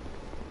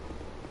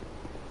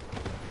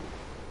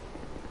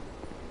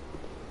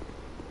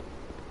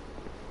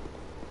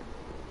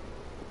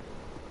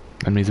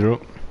 Let me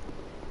through.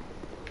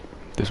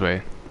 This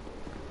way.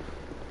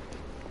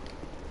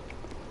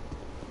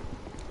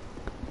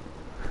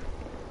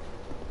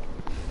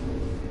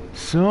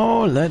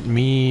 So let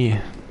me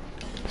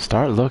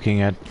start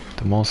looking at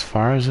the most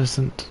fire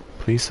resistant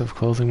piece of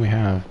clothing we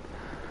have.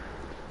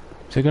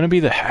 Is it gonna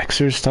be the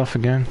Hexer stuff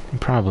again?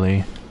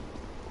 Probably.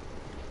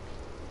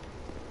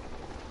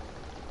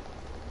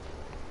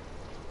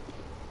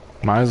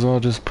 Might as well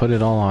just put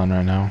it all on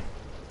right now.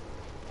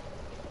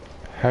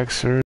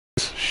 Hexer's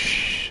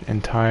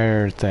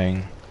entire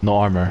thing. No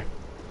armor.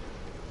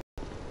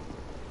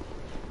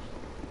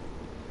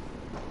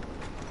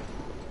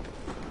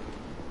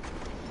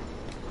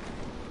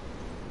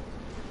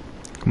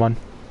 Come on.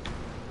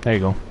 There you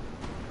go.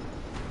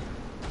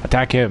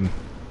 Attack him.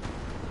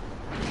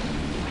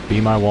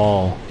 Be my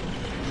wall.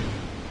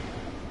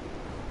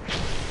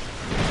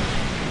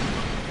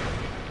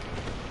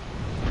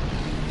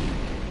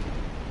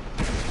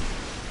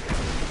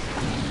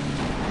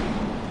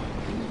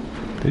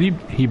 Did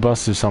he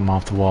busted something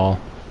off the wall.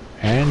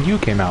 And you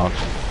came out.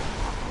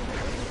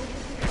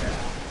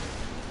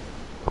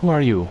 Who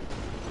are you?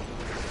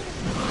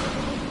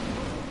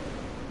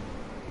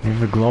 You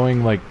have a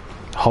glowing, like,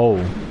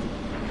 hole.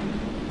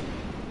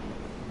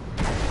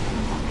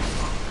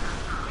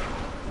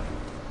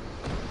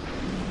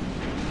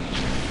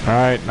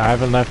 Alright, I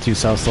haven't left you,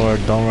 Cell Sword.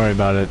 Don't worry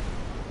about it.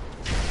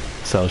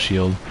 Cell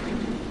Shield.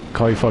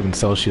 Call you fucking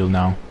Cell Shield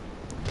now.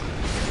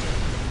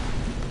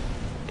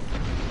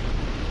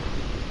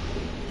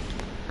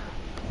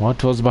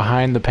 What was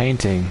behind the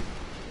painting?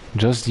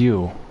 Just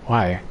you.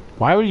 Why?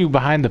 Why were you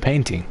behind the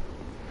painting?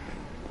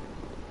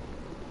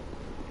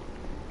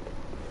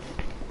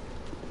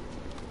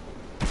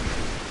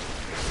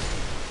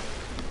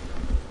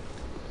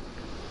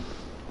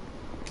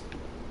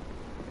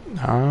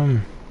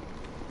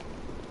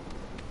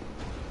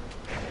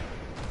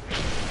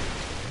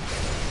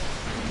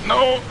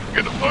 No!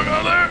 Get the fuck out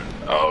of there!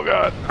 Oh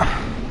god.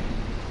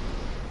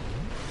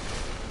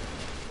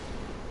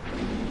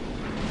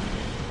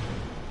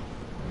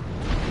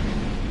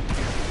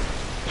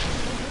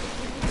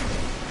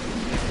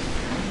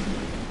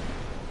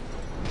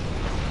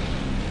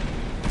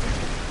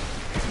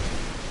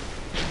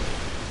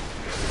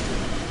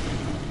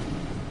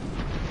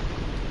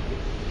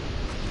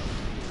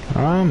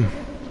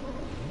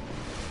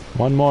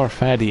 One more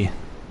fatty.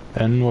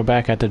 Then we're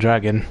back at the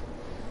dragon.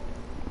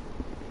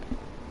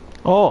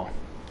 Oh!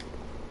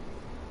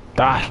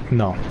 Ah,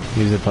 no.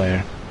 He's a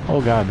player.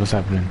 Oh god, what's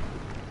happening?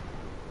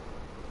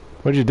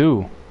 What'd you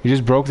do? You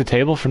just broke the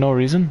table for no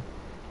reason?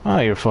 Ah,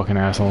 you're a fucking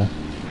asshole.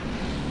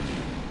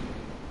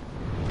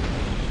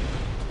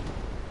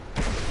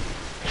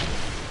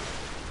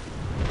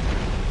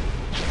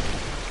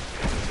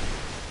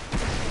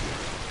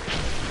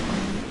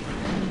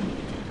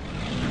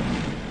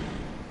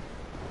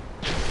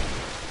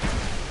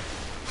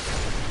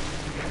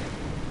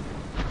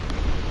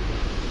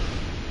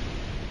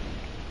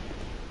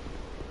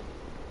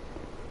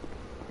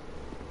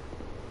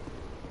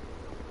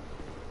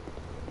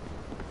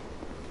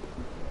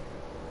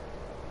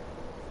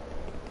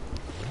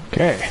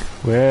 Okay,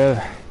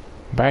 well,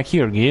 back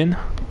here again.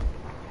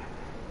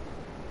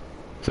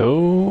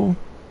 So,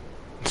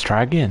 let's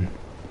try again.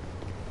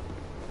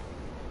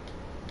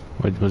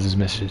 What was his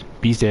message?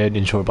 Beast dead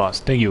and short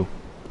boss. Thank you.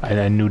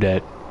 I knew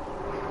that.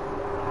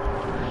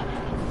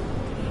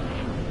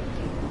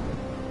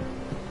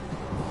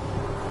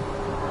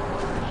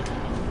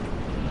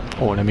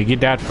 Oh, let me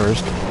get that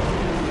first.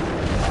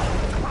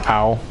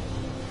 Ow.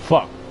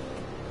 Fuck.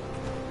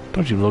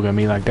 Don't you look at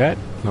me like that,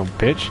 no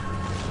bitch.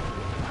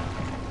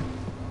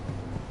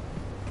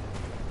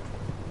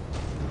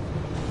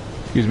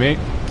 Excuse me.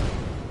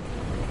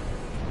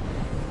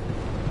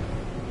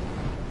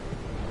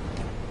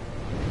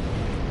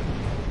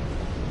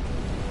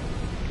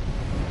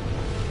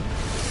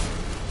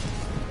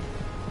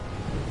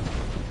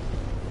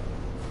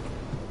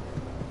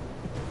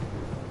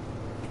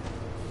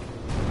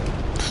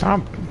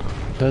 Stop.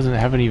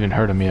 Haven't even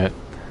heard him yet.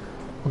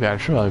 Oh god, I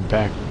should probably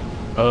back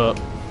up.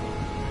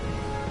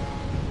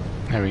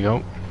 There we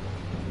go.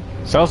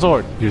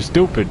 Sellsword, you're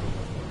stupid.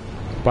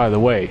 By the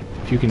way,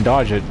 if you can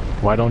dodge it,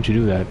 why don't you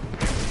do that?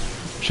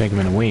 Shake him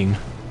in the wing.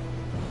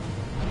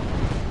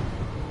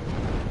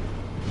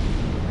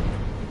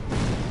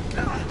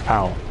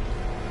 Ow.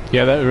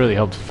 Yeah, that really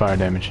helped with fire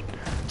damage.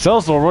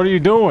 Sellsword, what are you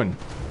doing?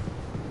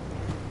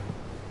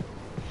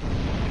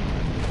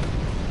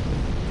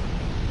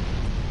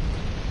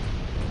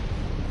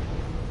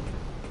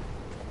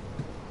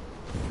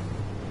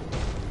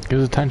 Give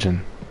us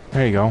attention.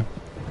 There you go.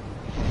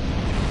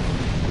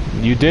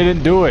 You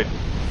didn't do it.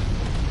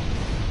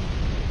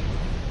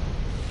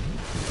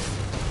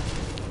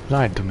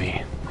 Lied to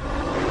me.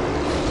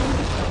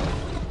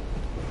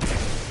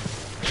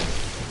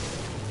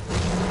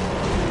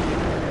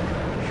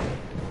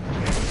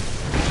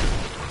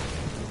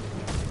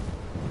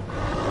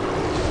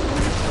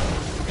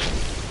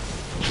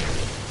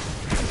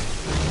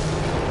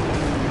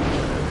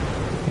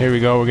 Here we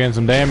go, we're getting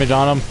some damage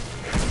on him.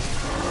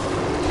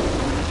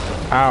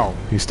 Ow,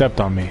 he stepped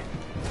on me.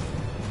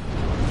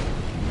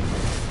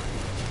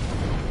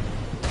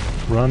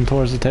 Run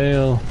towards the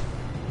tail.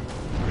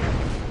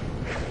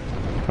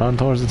 Run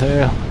towards the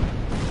tail.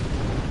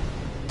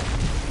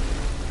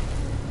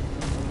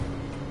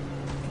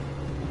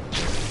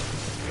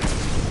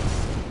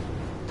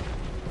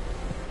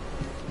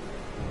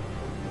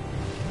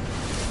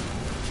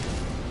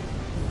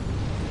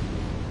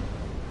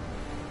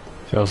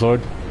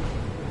 Sellsword?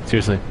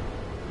 Seriously.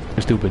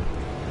 You're stupid.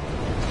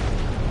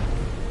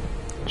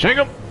 Shake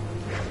him!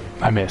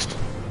 I missed.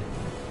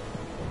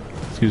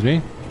 Excuse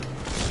me?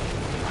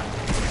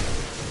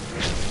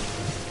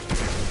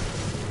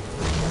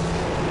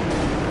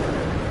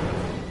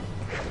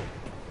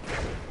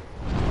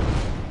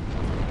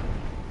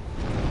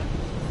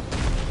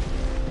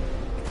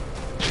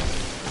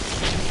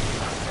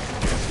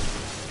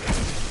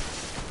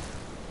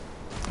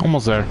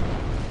 Almost there.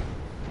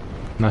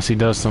 Unless he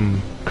does some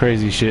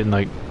crazy shit and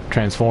like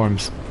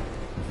transforms.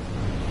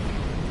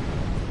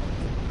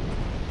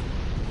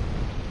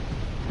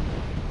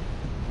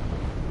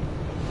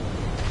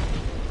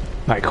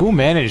 Like, who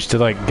managed to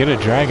like get a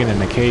dragon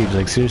in a cage?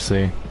 Like,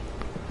 seriously.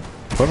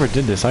 Whoever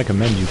did this, I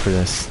commend you for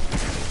this.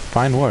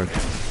 Fine work.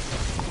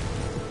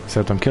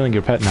 Except I'm killing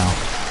your pet now.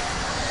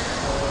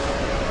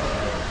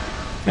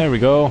 There we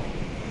go.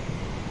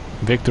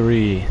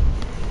 Victory.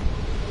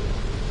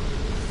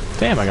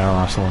 Damn, I got a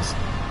lot of souls.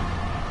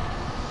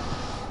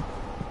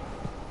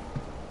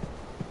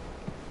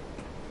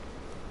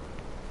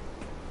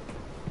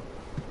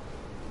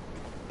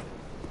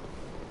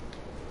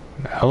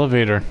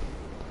 Elevator.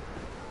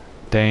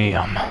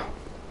 Damn.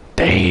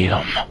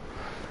 Damn.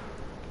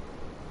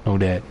 Oh,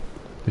 that.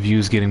 The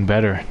view's getting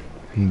better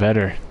and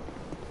better.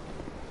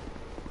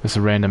 It's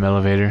a random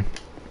elevator.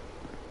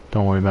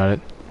 Don't worry about it.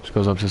 Just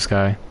goes up to the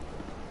sky.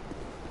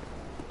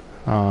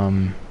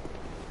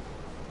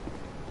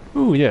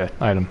 Ooh, yeah,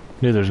 item.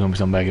 Knew there was gonna be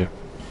something back here.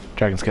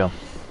 Dragon scale.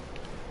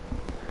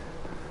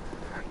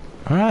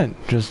 Alright,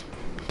 just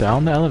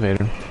down the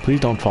elevator. Please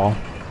don't fall.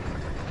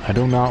 I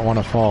do not want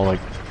to fall like...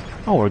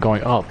 Oh, we're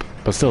going up,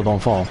 but still don't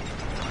fall.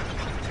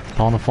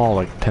 I want to fall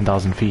like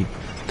 10,000 feet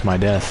to my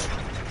death.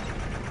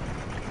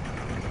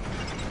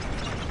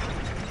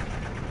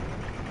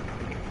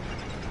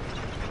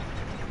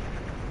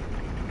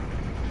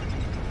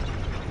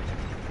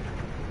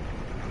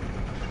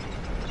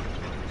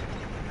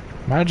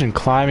 Imagine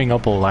climbing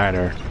up a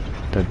ladder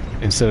that,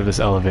 instead of this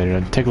elevator.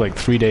 It'd take like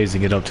 3 days to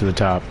get up to the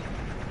top.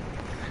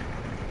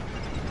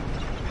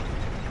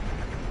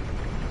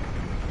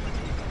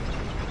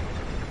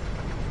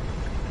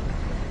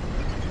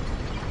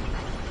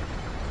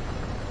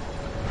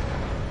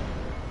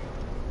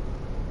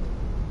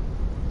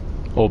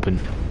 Open.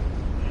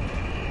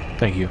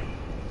 Thank you.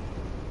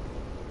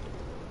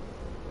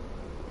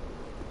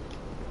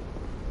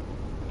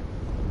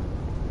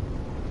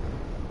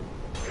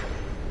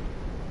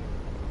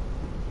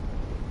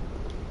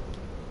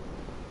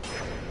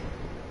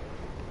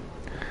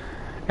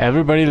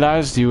 Everybody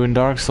lies to you in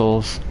Dark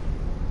Souls.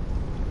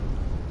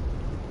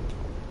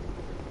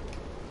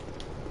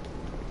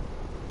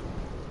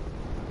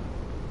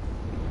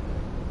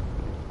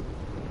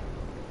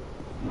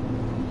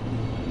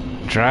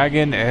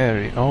 Dragon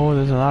area. Oh,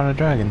 there's a lot of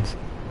dragons.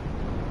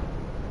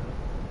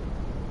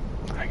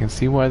 I can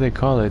see why they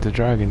call it the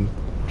dragon.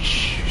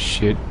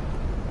 Shit.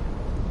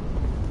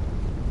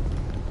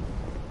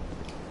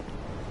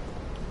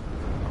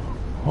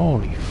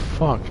 Holy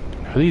fuck.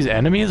 Are these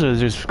enemies or is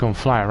they just gonna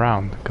fly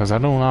around? Because I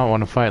do not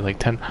want to fight like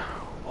 10...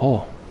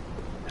 Oh.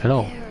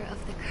 Hello. Bearer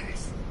of the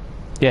curse.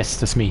 Yes,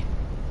 that's me.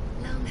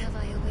 Long have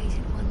I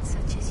awaited one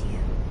such as you.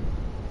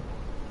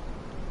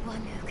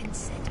 One who can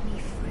set me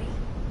free.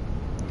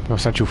 I'll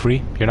set you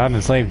free? You're not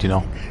enslaved, you know.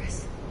 The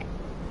curse.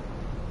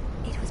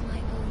 It was my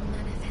own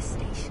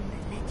manifestation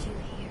that led you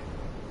here.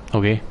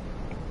 Okay.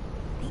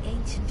 The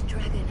ancient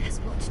dragon has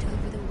watched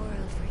over the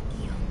world for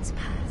eons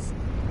past.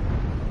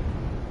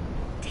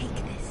 Take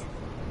this.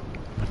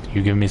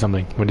 You give me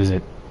something. What is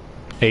it?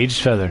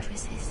 Aged feather.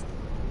 Resist.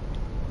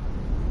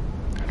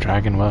 A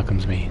dragon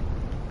welcomes me.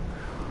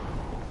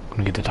 I'm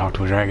gonna get to talk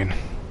to a dragon. I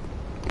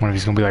wonder if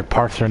he's gonna be like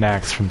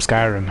Paarthurnax from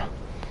Skyrim.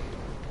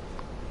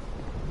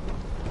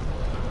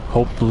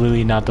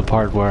 Hopefully not the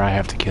part where I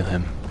have to kill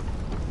him.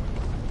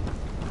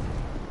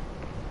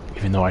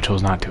 Even though I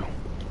chose not to.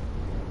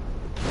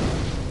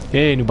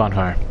 Yay, new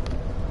bonfire.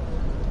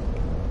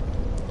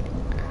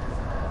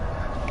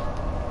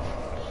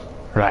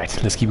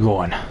 Right, let's keep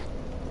going.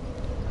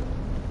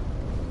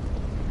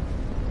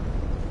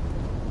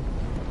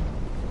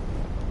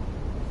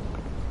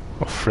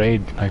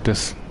 Afraid like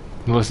this.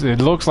 It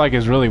looks like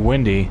it's really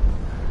windy.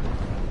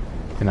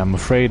 And I'm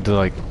afraid to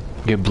like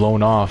get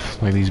blown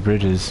off like these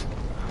bridges.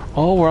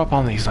 Oh, we're up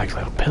on these like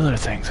little pillar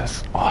things.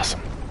 That's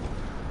awesome.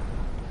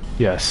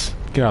 Yes,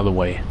 get out of the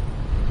way.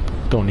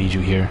 Don't need you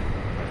here.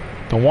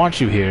 Don't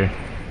want you here.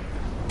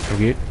 So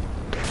get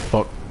the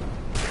fuck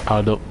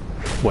out of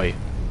the way.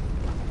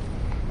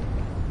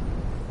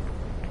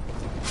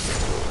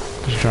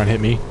 Just trying to hit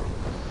me.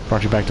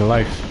 Brought you back to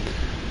life.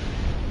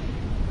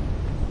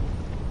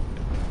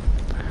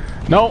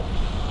 No!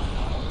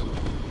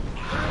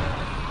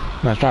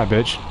 Nice try,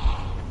 bitch.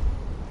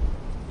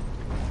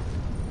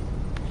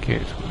 Okay,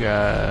 so we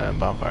got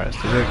bonfires.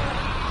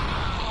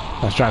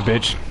 Nice try,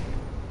 bitch.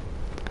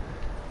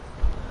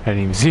 I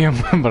didn't even see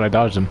him, but I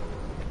dodged him.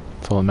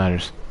 That's all that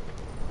matters.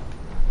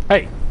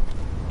 Hey!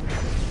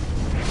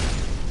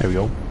 There we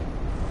go.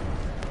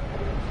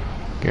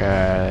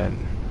 Got a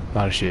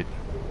lot of shit.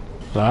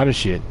 A lot of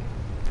shit.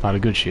 A lot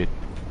of good shit.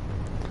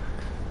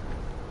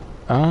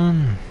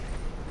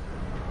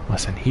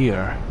 What's in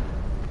here?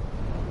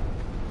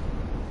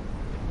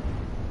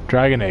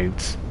 Dragon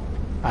eggs.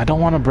 I don't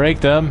want to break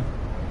them.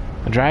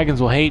 The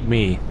dragons will hate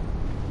me.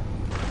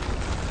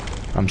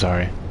 I'm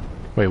sorry.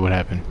 Wait, what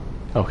happened?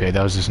 Okay,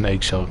 that was just an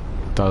eggshell.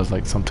 That was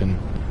like something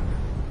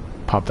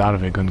popped out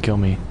of it, couldn't kill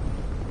me.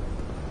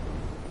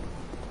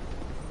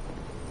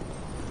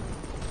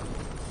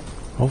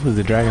 Hopefully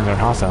the dragons aren't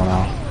hostile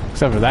now.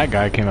 Except for that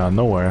guy came out of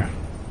nowhere.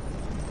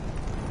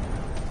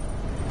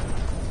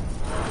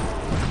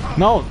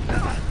 No!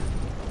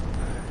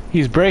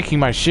 He's breaking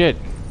my shit.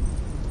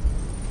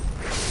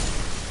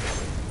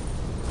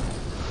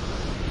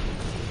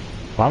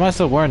 Why am I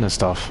still wearing this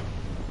stuff?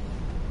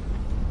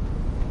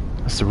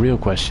 That's the real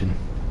question.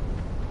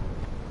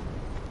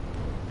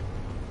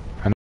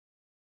 I know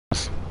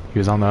he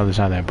was on the other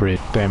side of that bridge.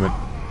 Damn it.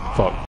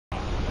 Fuck.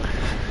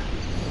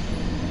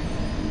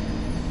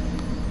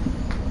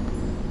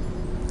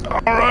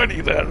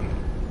 Alrighty then.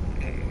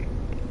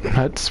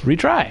 Let's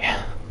retry.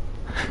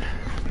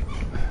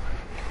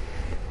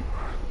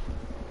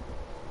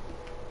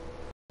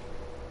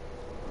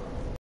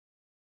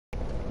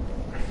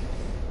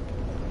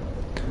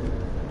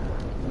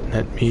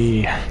 Let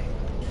me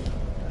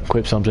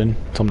equip something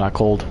so I'm not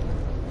cold.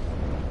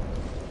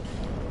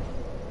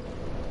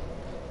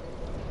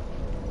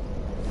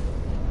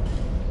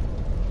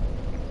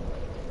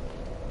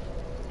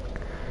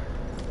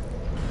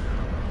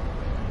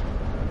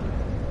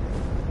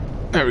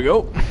 There we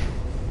go.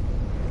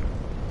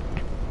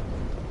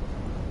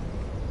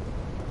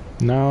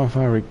 Now if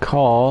I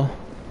recall,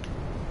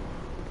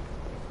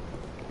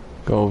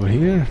 go over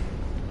here.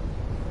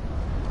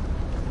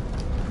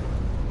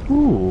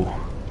 Ooh.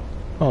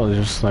 Oh,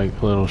 there's just like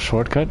a little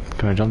shortcut.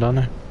 Can I jump down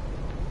there?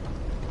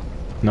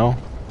 No?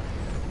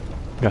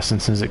 Guessing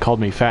since it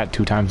called me fat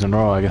 2 times in a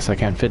row, I guess I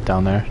can't fit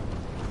down there.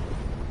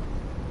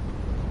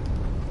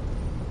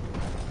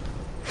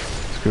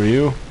 Screw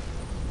you.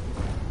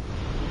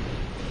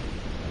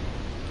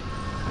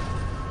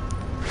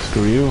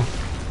 Screw you.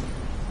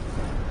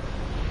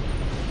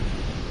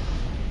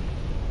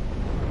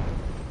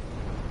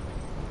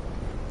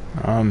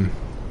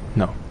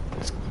 No.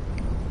 Let's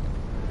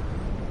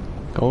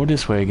go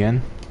this way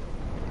again.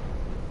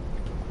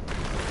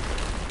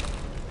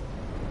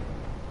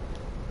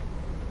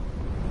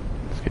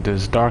 Let's get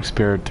this dark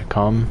spirit to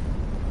come,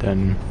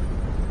 then...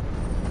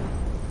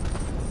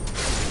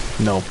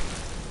 No.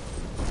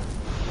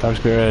 Dark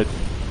spirit.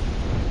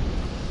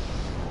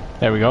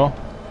 There we go.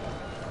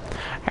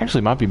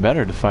 Actually, might be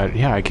better to fight...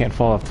 Yeah, I can't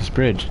fall off this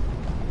bridge.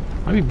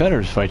 Might be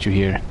better to fight you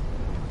here.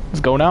 Let's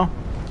go now.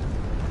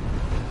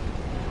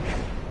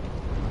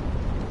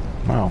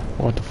 Wow,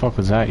 what the fuck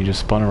was that? You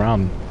just spun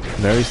around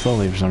very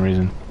slowly for some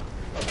reason.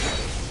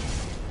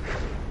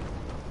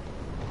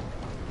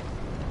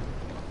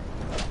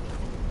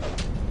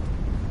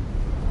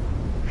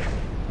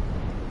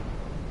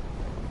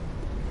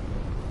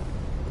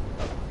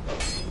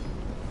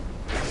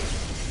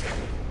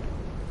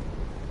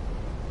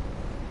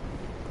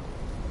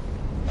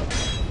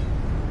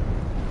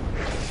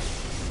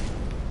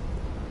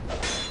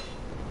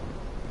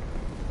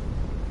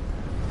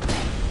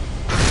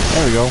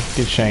 There we go,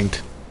 get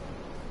shanked.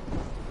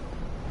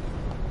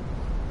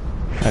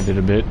 I did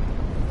a bit.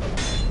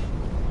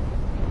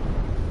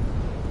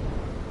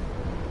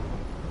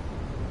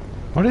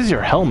 What is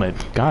your helmet?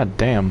 God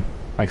damn.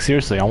 Like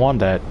seriously, I want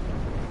that.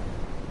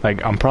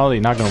 Like, I'm probably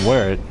not gonna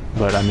wear it,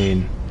 but I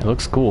mean, it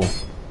looks cool.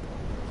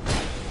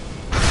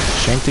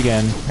 Shanked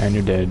again, and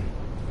you're dead.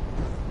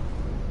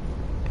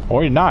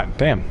 Or you're not,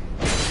 damn.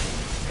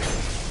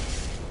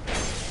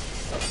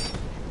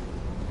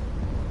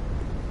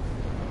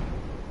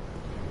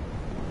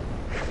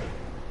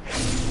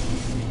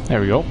 There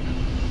we go.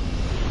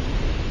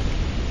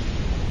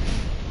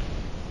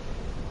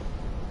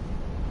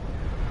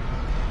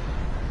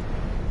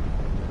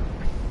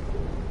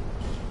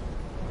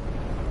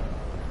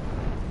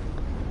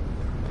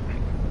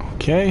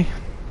 Okay,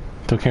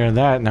 took care of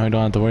that. Now we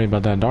don't have to worry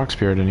about that dark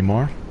spirit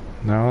anymore.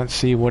 Now let's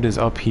see what is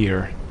up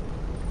here.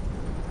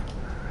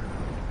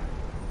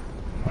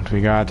 What we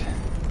got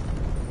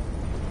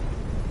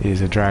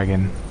is a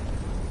dragon.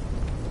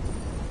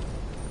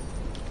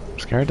 I'm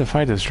scared to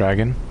fight this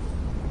dragon.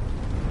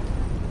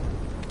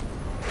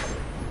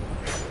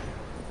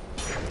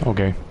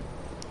 Okay.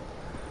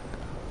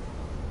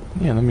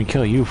 Yeah, let me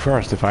kill you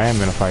first if I am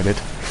gonna fight it.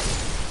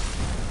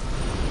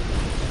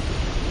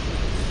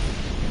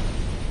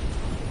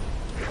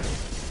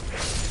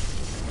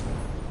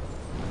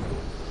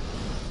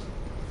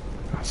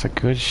 That's a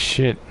good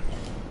shit.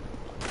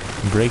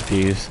 Break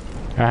these.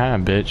 Haha,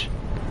 bitch.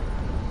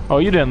 Oh,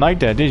 you didn't like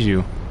that, did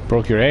you?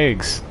 Broke your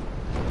eggs.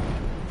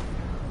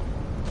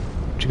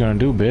 What you gonna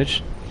do,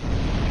 bitch?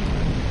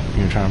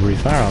 You're trying to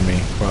breathe fire on me.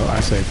 Well, I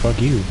say fuck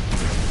you.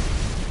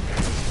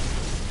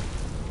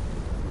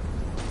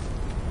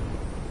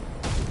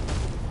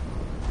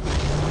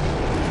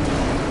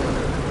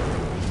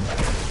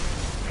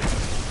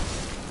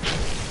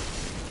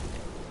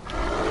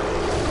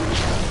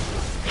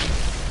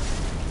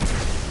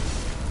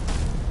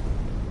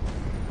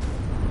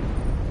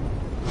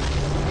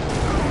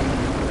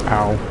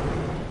 Ow.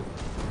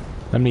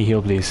 Let me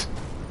heal, please.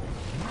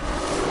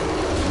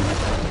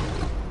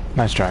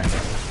 Nice try.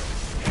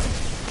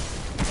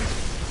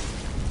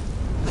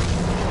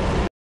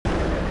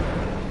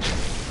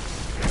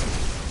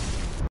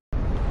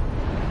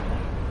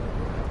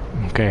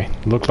 Okay,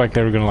 looked like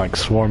they were gonna like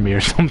swarm me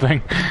or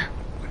something.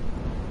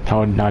 That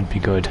would not be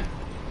good.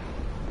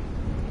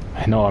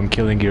 I know I'm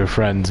killing your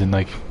friends and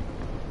like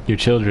your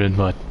children,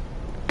 but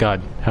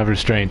God, have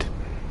restraint.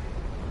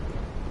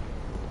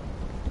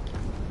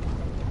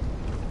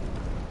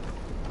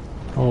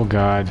 Oh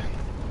God.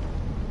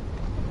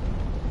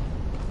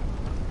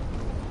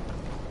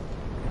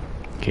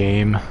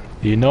 Game.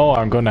 You know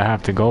I'm gonna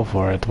have to go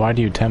for it. Why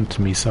do you tempt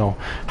me so?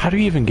 How do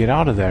you even get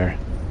out of there?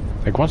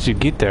 Like once you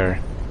get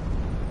there.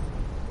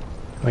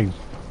 Like,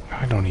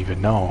 I don't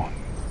even know.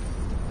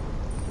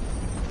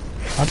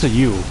 That's a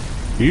you.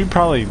 You're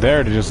probably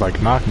there to just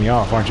like knock me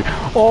off, aren't you?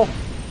 Oh!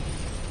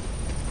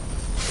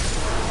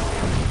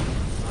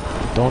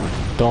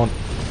 Don't.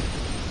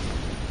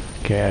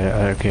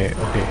 Okay, okay.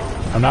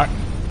 I'm not.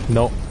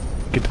 No.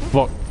 Get the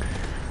fuck.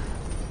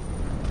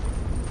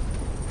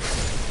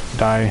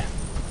 Die.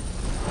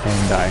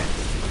 And die.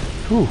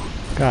 Whew.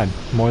 God,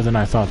 more than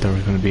I thought there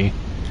was gonna be.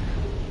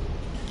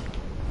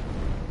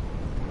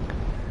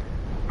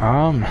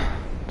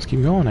 Let's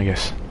keep going, I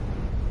guess.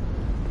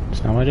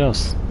 There's not much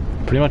else.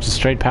 Pretty much a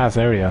straight path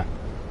area.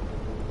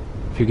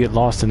 If you get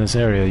lost in this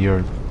area,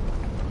 you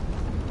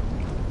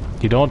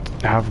don't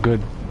have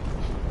good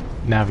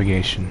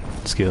navigation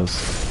skills.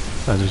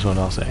 That's just what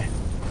I'll say.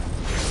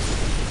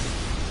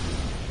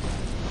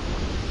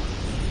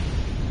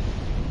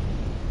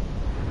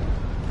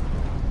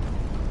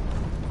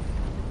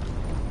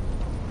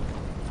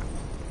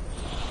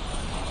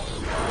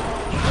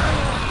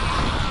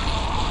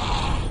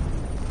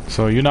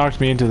 So you knocked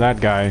me into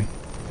that guy,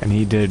 and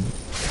he did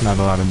not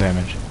a lot of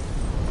damage.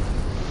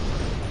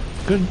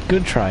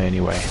 Good try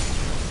anyway.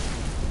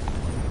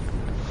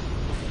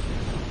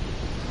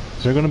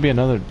 Is there gonna be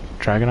another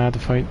dragon I have to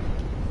fight?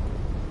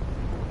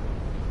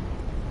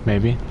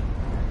 Maybe.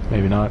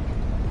 Maybe not.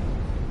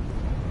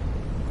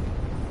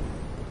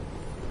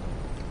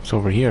 It's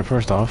over here,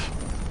 first off.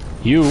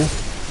 You!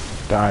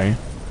 Die.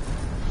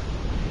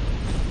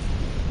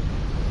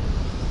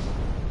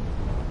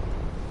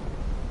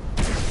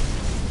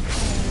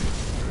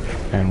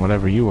 And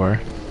whatever you are.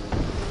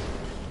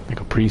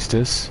 Like a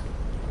priestess.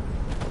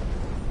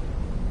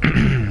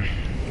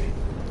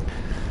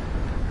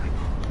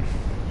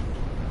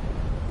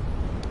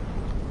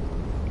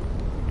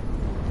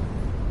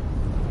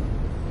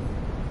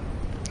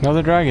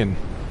 Another dragon.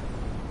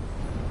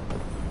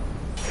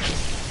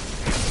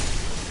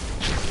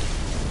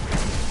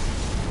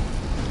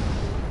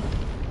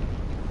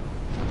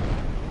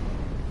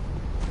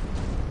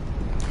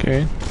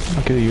 Okay,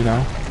 I'll kill you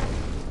now.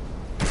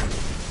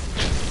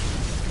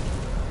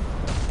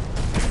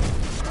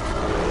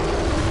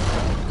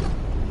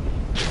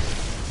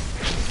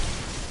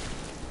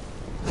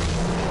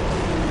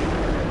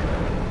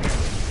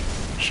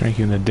 Shrink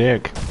you in the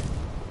dick.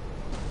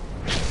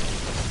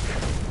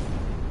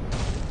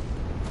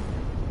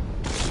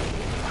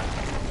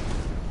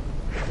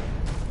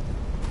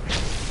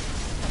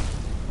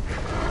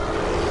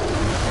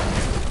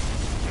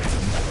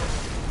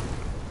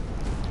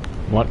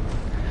 What?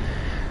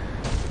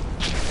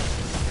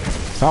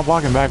 Stop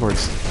walking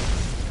backwards.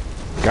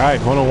 Guide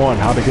 101,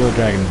 how to kill a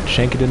dragon.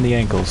 Shank it in the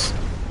ankles.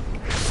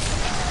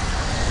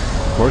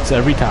 Works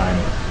every time.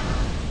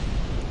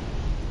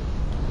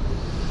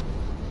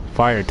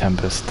 Fire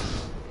Tempest.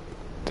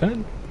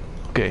 Done?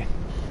 Okay.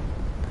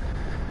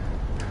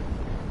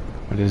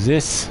 What is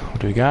this? What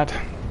do we got?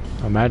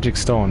 A magic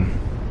stone.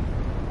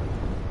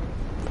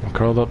 A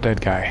curled up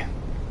dead guy.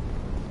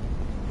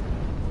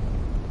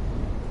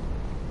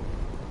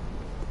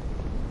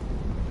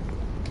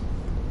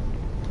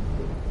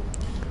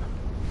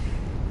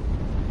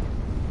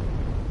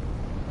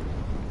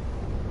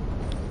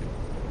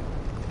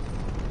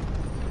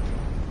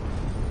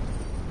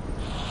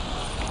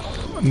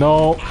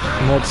 No,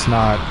 let's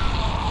not.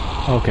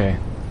 Okay.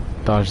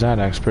 Dodge that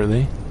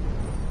expertly.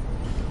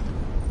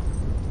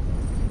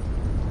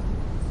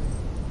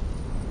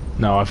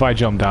 No, if I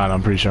jump down,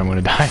 I'm pretty sure I'm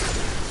gonna die.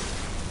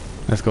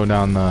 Let's go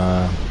down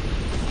the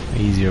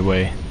easier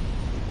way.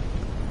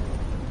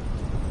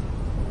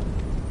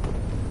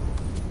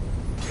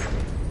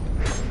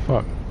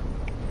 Fuck.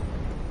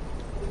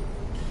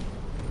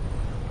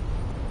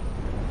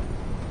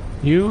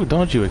 You,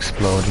 don't you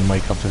explode and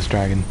wake up this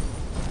dragon.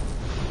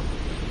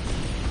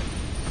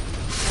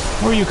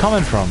 Where are you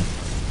coming from?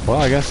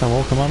 Well, I guess I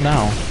woke him up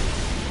now.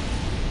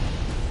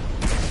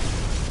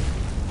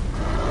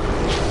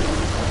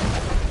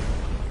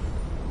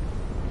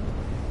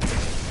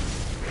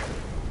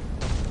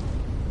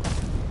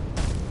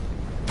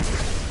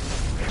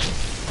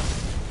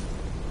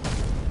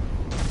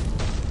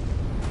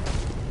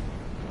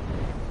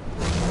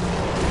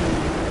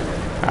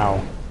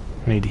 Ow.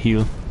 I need to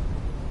heal.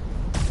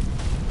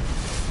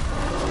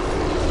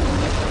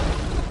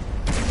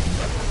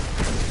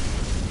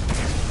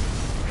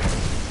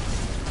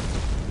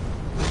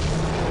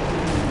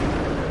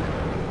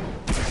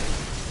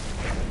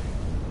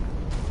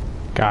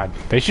 God,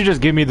 they should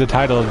just give me the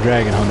title of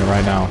Dragon Hunter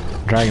right now.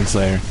 Dragon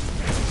Slayer.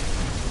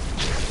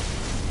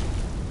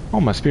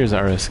 Oh, my spear's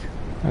at risk.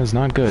 That is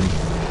not good.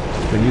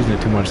 Been using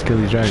it too much to kill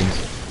these dragons.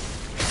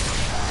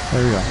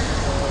 There we go.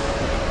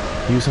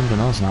 Use something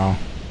else now.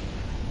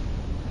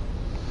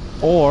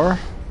 Or,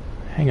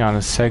 hang on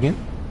a second.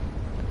 Do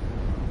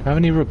I have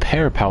any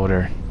repair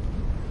powder?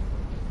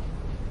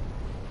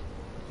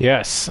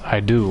 Yes,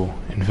 I do,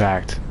 in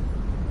fact.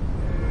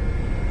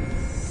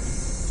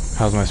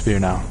 How's my spear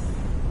now?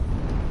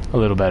 A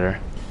little better.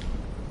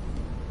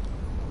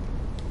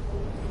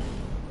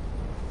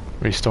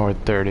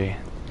 Restored 30.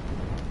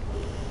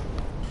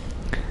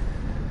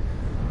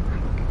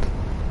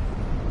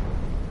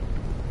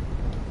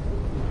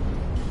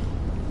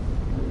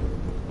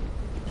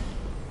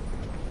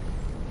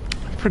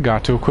 I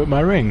forgot to equip my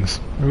rings.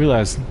 I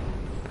realized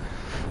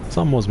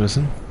something was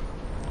missing.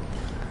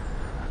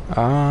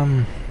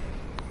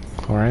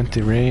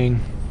 Chloranthy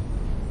ring.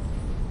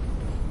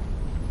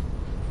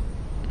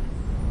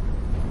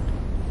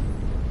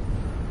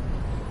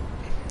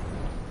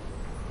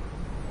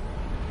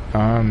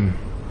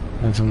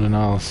 And something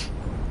else.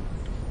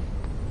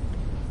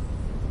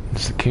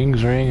 It's the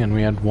King's Ring, and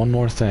we had one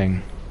more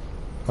thing.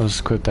 I'll just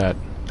equip that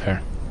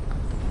there.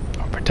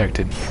 Oh,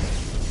 protected.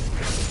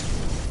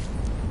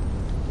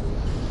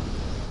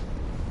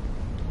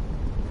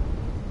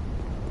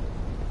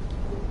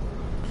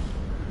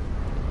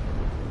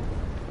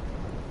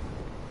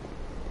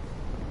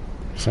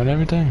 Is that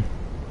everything?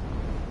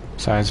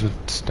 Besides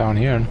what's down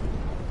here.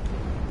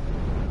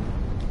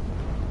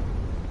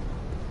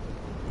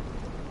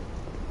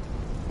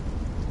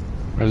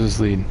 Where does this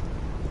lead?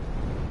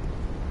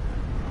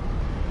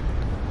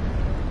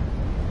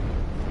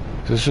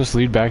 Does this just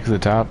lead back to the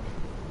top?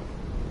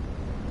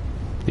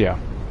 Yeah.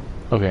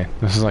 Okay,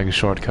 this is like a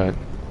shortcut.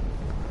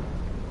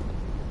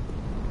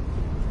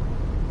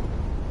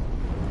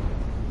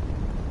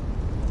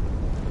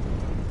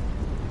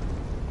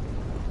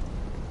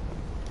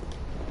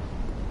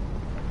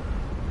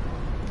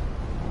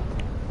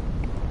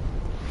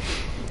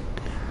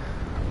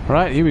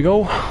 Alright, here we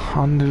go.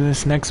 On to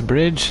this next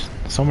bridge.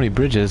 So many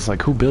bridges.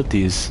 Like, who built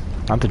these?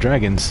 Not the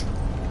dragons.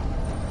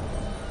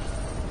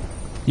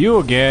 You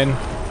again.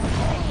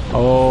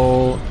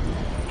 Oh.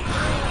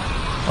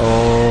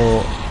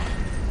 Oh.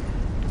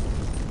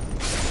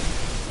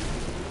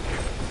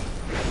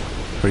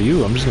 For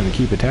you, I'm just gonna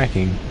keep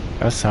attacking.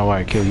 That's how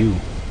I kill you.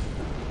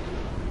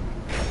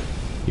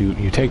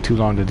 You take too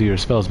long to do your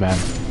spells, man.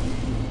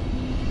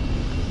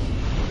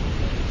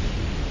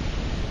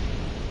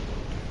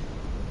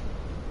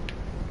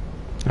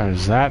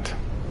 There's that.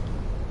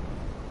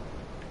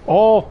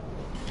 Oh!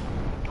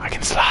 I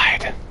can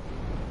slide.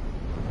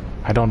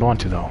 I don't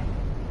want to, though.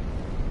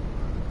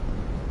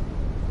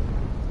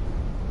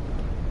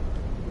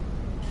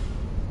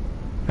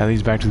 That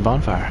leads back to the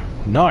bonfire.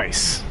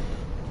 Nice!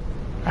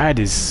 That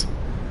is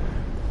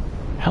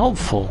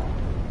helpful.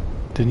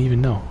 Didn't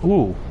even know.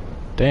 Ooh,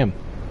 damn.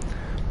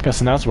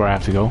 Guessing that's where I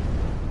have to go.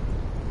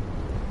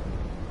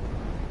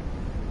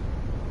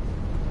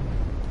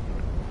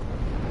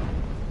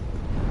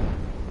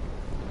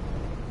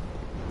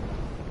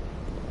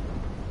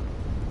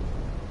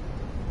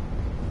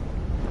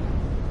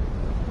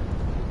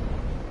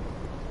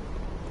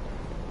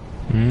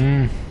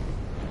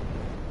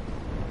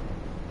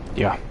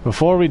 Yeah,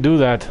 before we do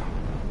that,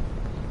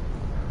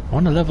 I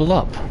want to level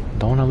up.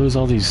 Don't want to lose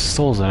all these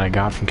souls that I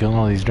got from killing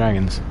all these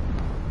dragons.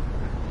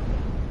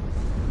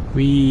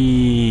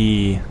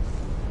 Wee!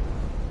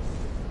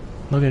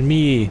 Look at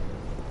me!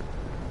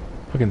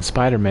 Fucking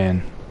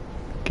Spider-Man.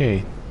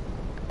 Okay.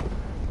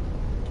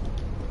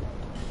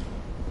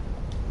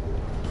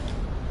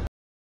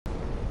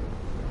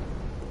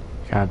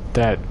 Got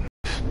that.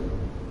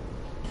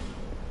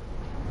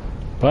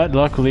 But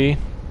luckily,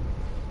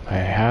 I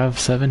have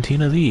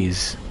 17 of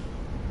these.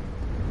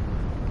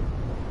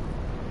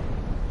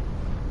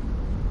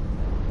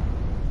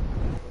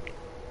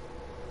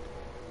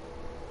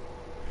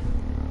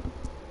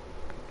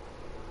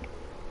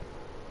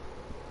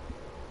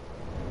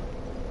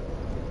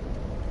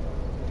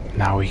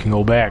 Now we can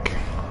go back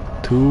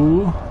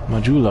to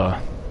Majula.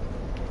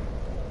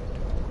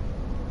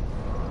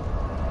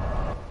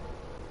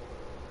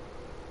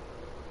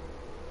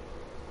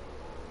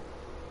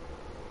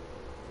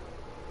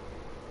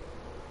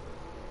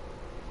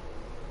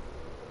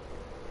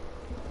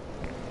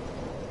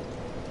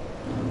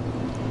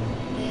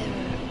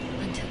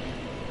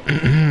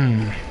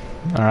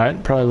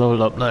 Alright, probably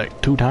load up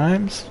like 2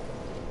 times.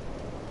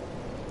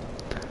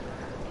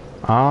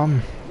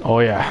 Oh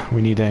yeah,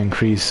 we need to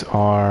increase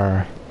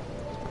our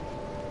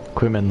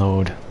equipment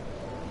load.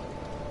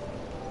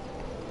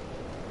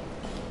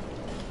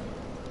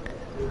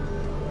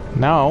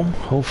 Now,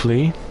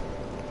 hopefully,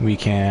 we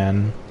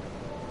can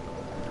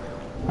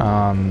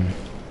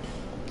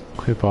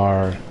equip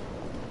our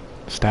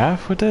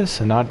staff with this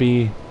and not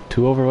be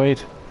too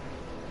overweight.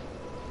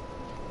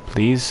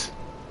 Please.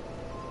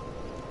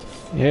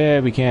 Yeah,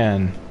 we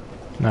can.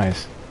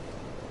 Nice.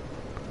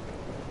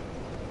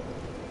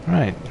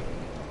 Right.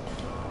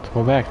 Let's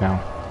go back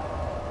now.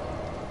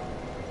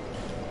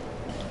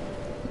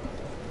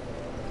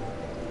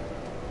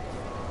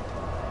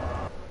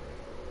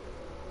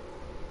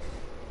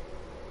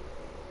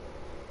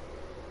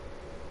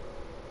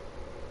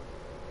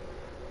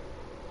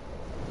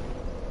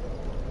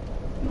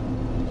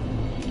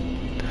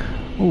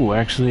 Ooh,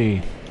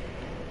 actually,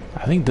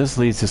 I think this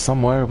leads to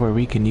somewhere where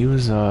we can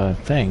use a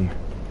thing.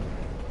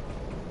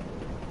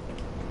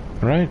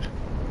 Right?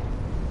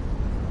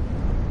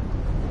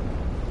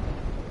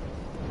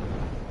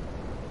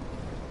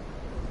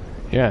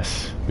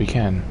 Yes, we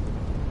can.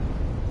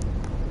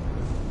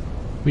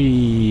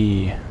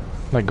 We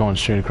like going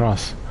straight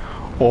across.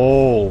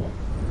 Oh!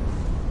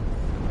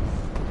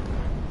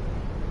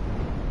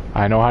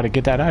 I know how to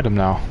get that item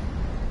now.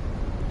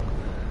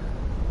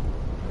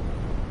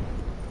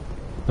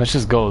 Let's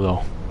just go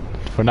though.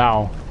 For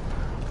now.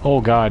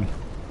 Oh god.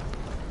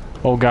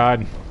 Oh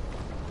god.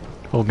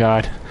 Oh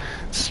god.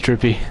 It's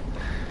trippy.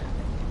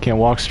 Can't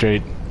walk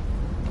straight.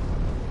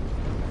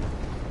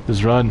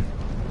 Just run.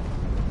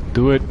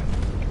 Do it.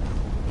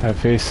 Have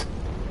face.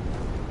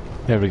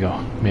 There we go.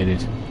 Made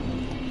it.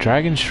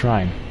 Dragon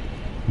Shrine.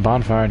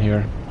 Bonfire in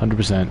here.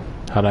 100%.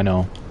 How'd I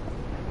know?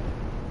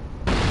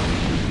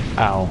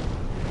 Ow.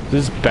 Is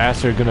this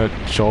bastard gonna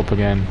show up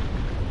again?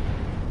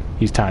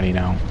 He's tiny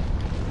now.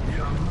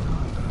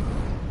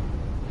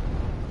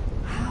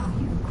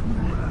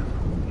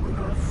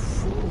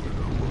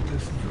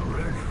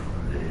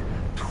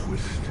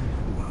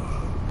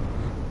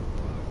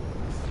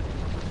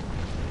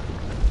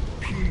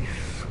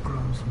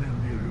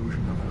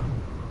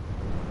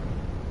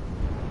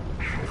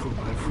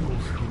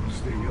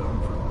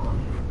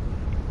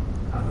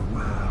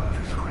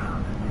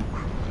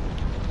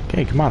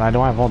 Okay, come on, I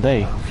don't have all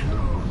day.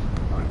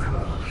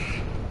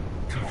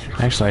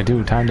 Actually, I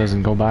do. Time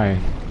doesn't go by.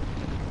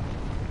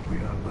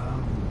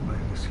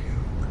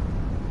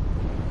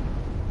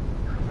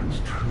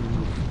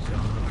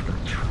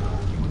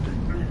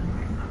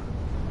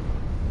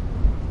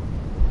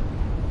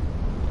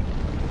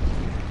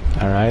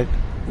 Alright.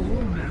 All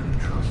men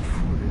trust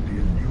fully the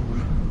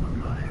illusion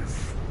of life.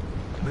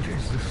 But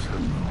is this so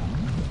wrong?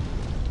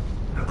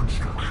 A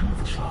construction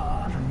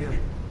facade, and yet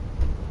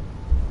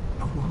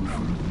a one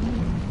full of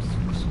ruins,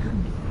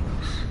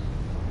 scandalous.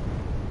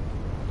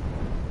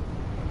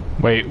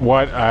 Wait,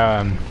 what?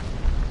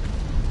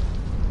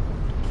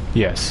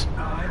 Yes.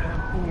 I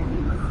am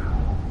older.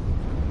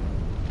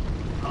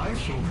 I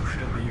saw for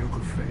Shelby you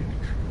could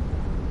fate.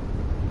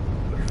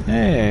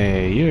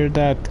 Hey, you're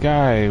that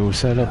guy who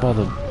set up all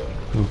the...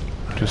 who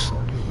just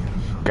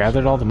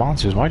gathered all the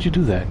monsters. Why'd you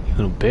do that, you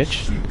little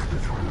bitch? Seek the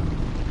truth.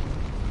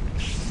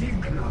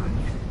 Seek light,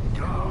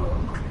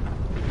 dark.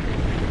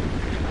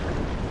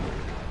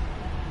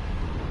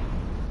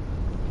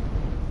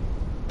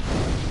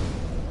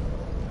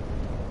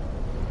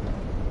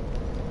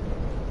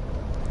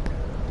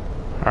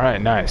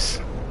 Alright, nice.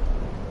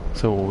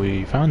 So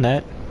we found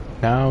that.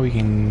 Now we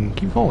can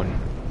keep going.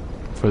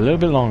 For a little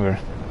bit longer.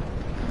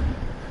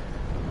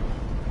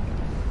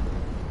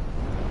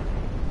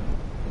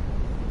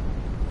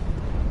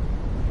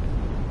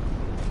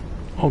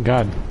 Oh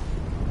god.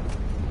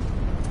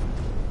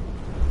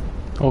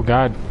 Oh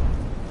god.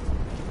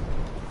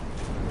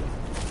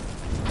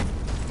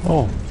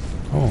 Oh.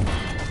 Oh.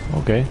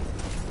 Okay.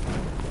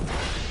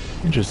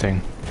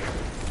 Interesting.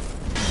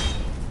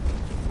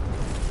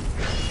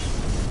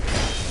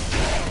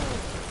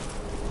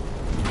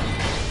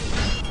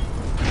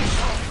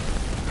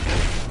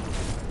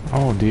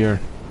 Oh dear.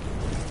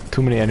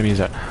 Too many enemies.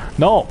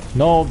 No!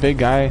 No, big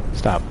guy.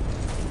 Stop.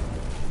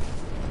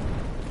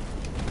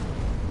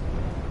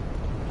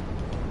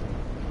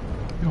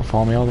 You'll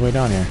follow me all the way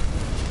down here.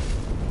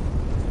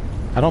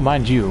 I don't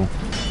mind you.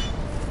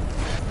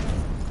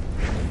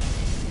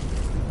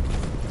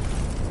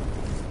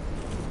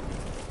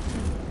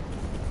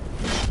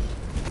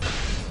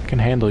 I can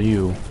handle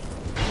you.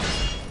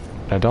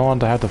 But I don't want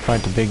to have to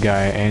fight the big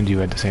guy and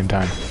you at the same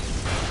time.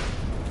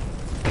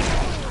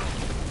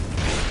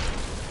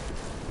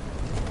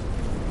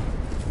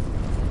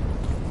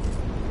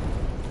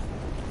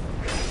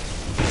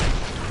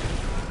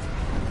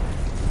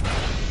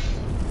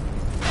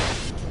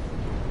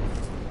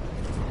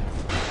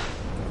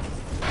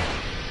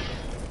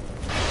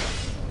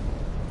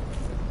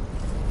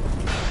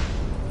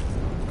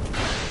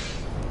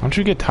 Don't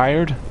you get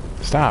tired?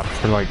 Stop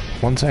for like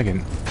 1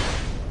 second.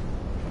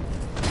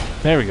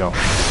 There we go.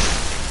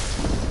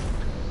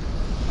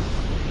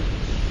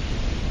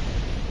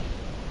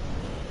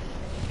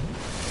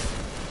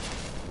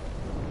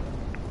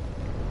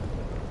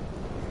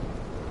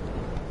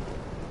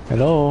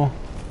 Hello?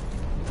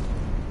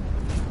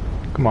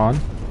 Come on.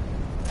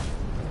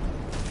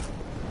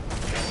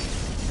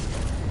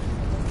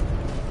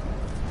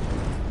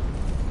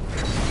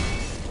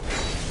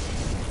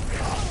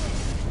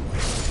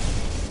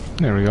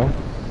 There we go.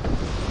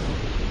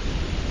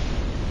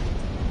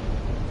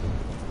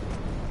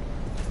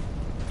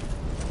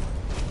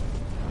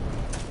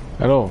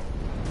 Hello.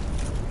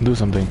 Do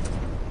something.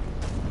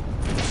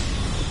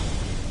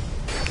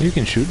 You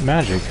can shoot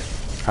magic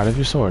out of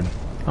your sword.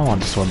 I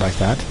want a sword like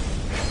that.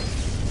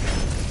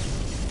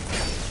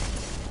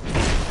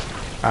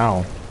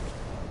 Ow.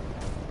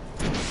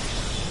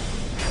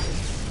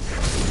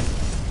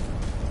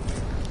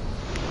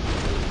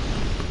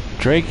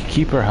 Drake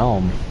Keeper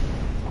Helm.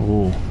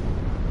 Ooh.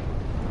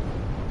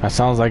 That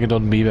sounds like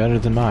it'll be better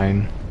than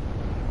mine.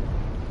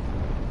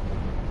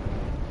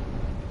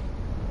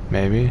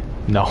 Maybe?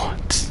 No,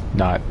 it's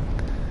not.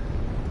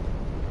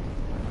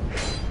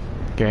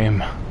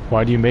 Game.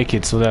 Why do you make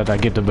it so that I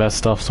get the best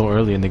stuff so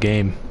early in the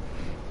game?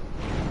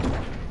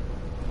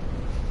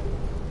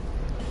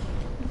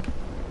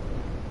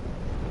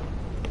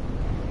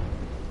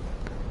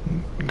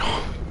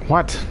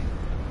 What?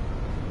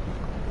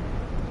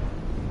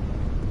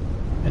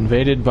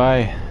 Invaded by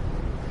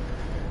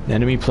an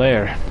enemy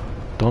player.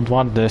 Don't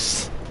want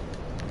this.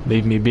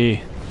 Leave me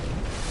be.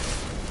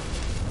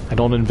 I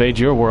don't invade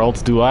your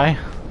world, do I?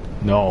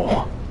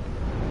 No.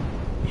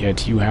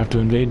 Yet you have to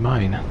invade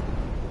mine.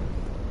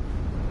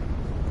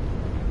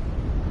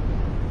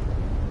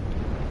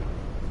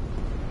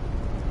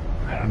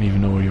 I don't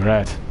even know where you're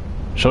at.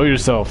 Show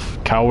yourself,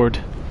 coward.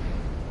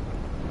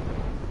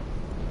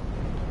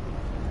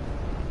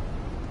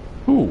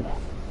 Ooh.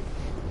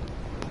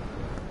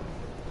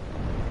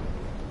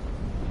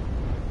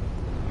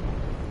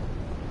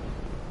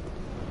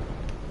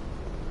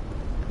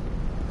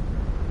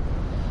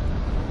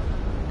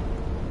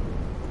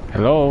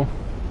 Hello?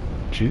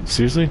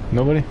 Seriously?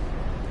 Nobody?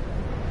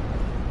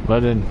 But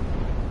then...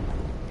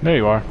 There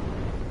you are.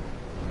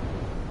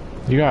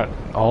 You got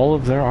all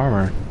of their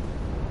armor.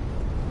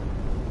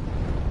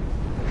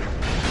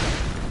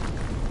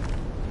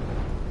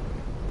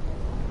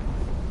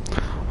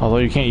 Although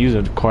you can't use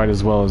it quite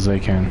as well as they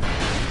can.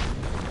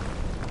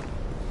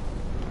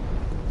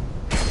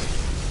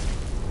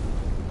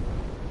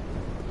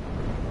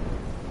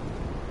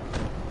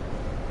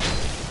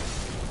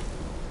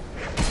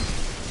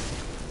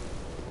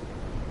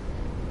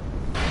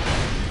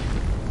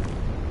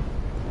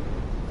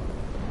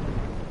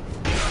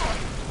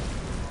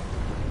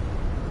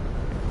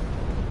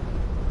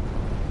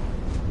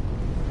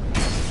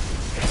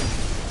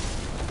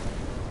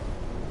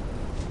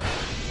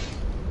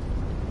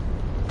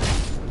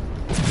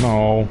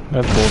 Oh,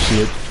 that's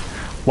bullshit.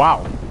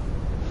 Wow.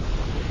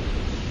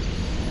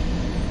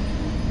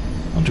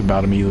 Don't you bow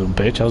to me, you little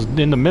bitch. I was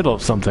in the middle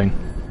of something.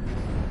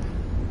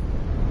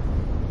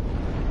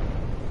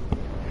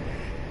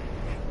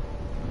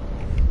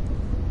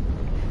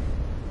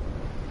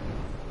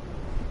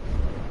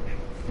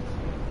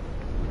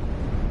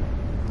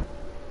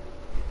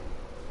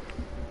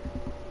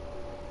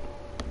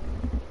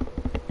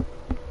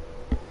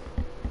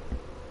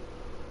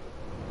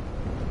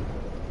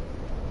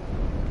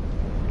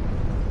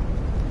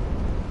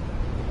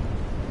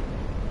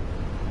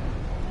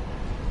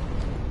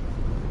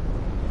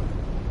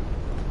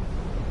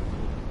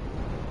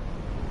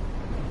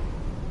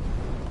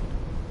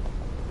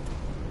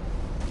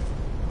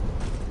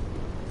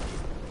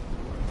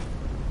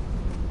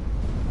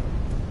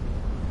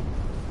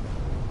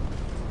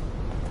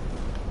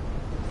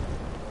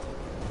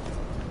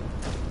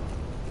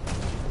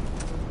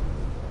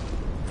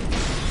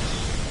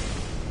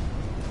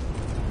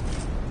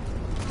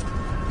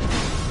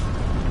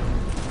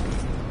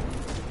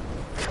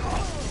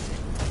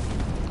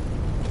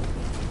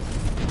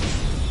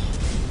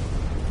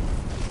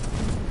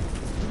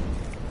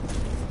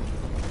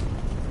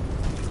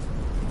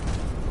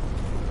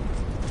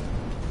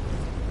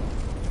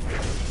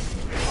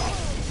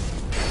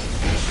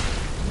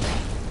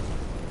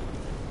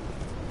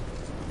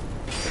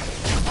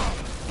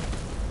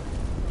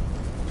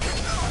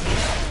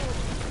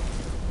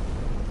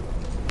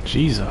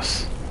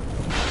 Jesus.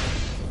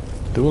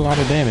 Do a lot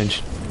of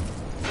damage.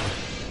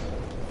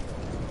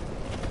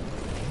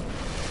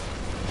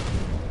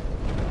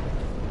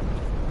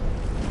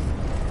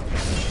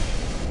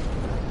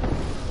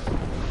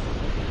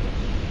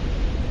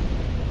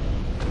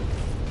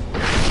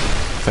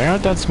 They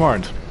aren't that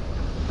smart.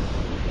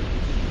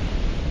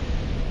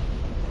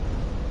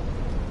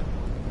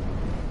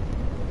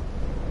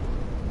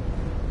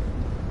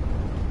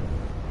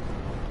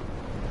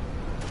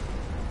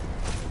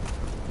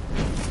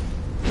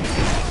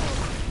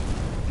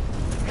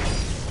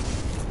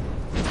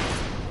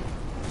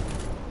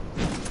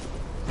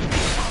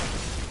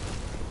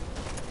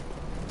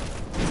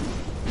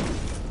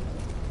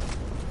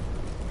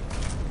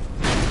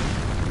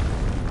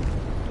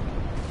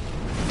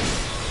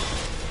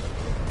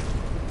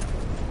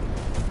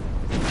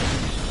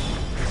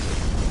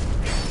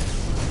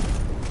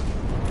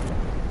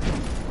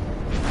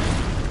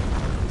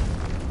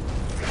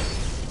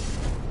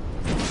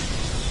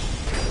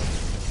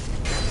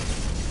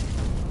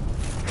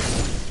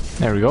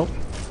 There we go.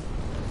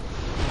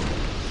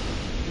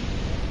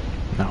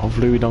 Now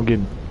hopefully we don't get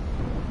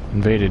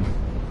invaded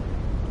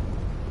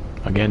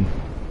again.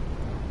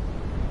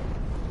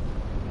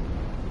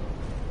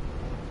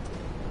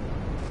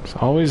 It's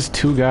always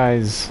two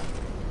guys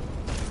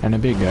and a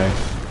big guy.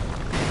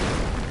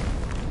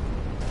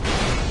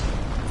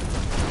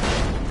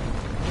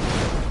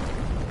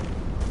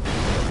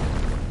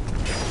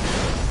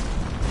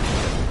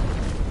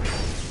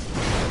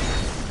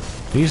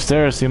 These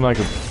stairs seem like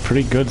a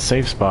pretty good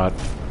safe spot.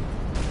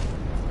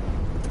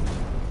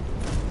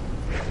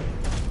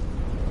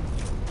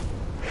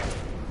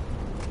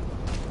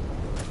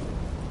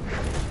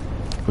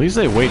 At least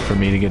they wait for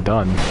me to get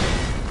done.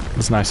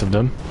 That's nice of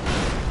them.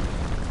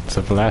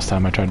 Except for last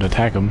time I tried to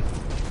attack them.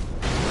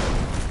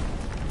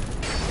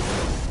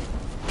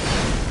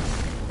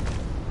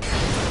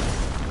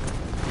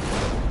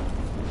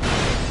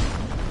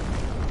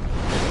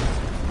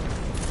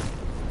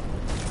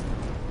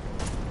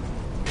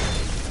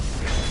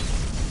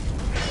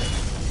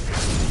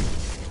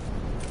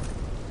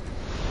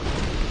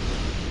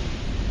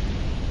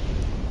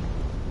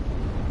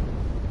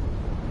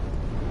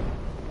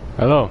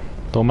 Hello,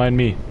 don't mind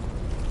me.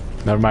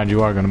 Never mind,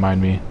 you are gonna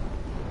mind me.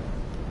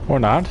 Or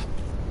not.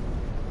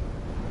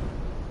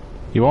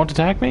 You won't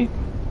attack me?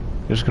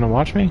 You're just gonna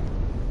watch me?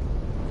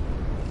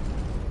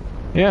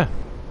 Yeah.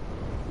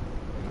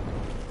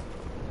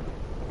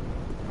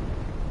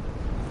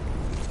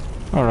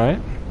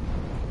 Alright.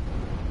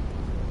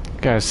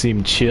 Guys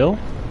seem chill.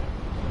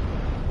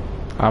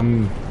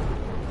 I'm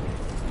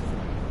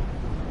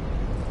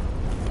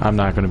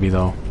not gonna be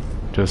though.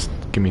 Just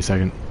give me a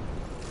second.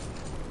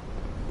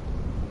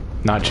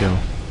 Not chill.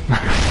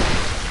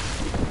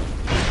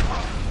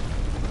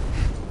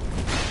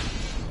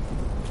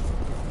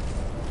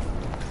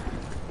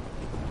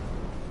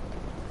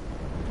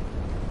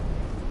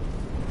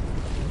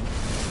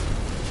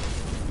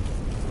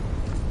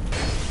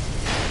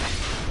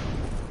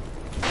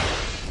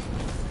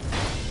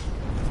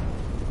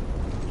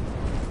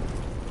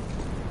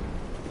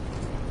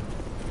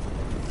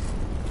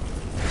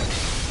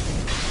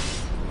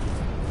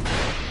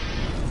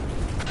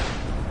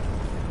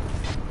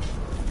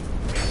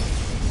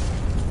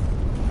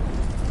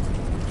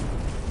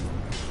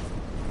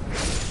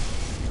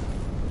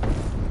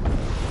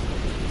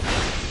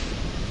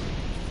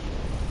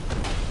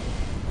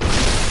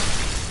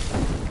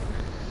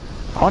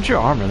 I want your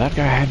armor. That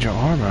guy had your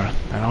armor.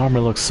 That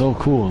armor looks so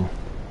cool.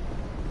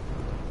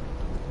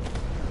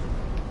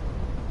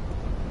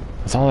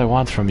 That's all I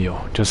want from you.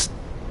 Just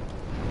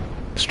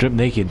strip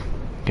naked.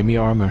 Give me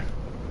armor.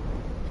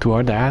 Too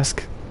hard to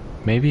ask?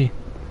 Maybe.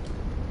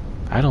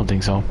 I don't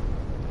think so.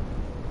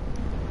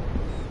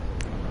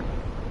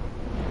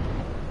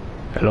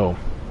 Hello.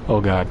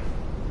 Oh god.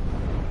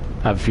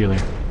 I have a feeling.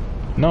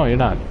 No, you're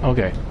not.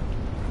 Okay.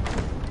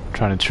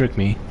 Trying to trick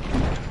me.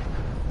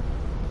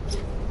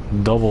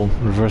 Double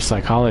reverse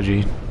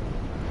psychology.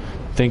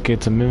 Think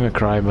it's a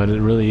mimicry, but it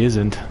really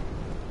isn't.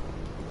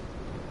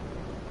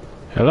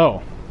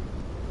 Hello.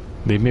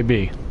 Leave me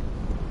be.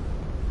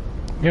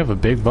 You have a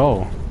big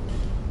bow.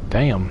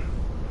 Damn.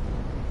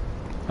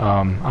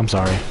 I'm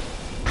sorry.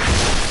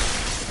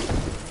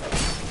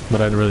 But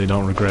I really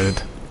don't regret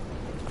it.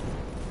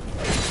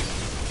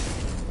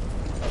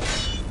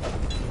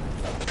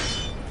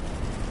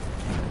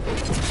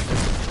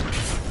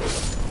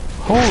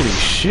 Holy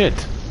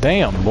shit.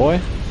 Damn,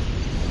 boy.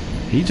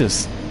 He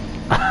just...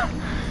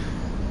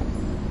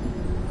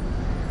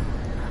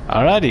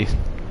 Alrighty.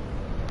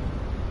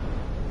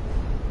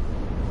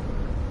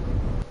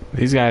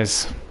 These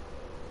guys...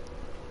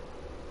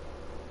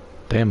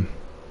 Damn.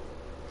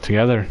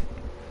 Together.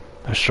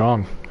 They're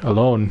strong.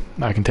 Alone,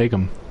 I can take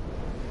them.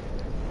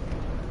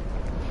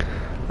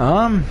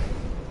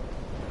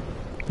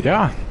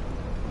 Yeah.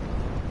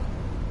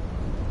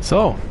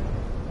 So,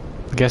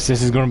 I guess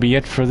this is going to be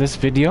it for this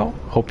video.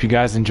 Hope you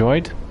guys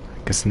enjoyed. I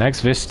guess next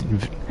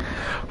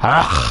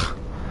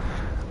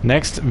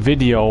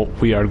video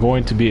we are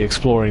going to be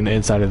exploring the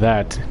inside of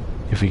that,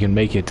 if we can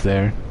make it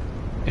there.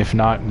 If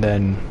not,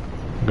 then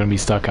I'm going to be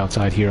stuck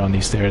outside here on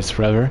these stairs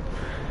forever.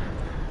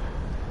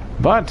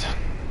 But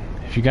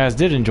if you guys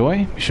did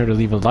enjoy, be sure to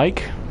leave a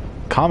like,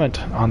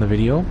 comment on the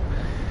video,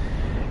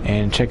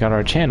 and check out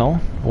our channel,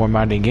 Warm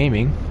Minded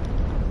Gaming.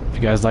 If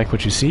you guys like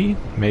what you see,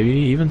 maybe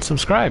even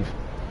subscribe.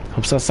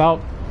 Helps us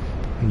out.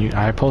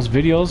 I post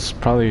videos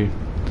probably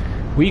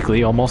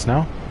weekly almost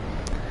now,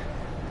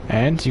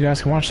 and you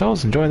guys can watch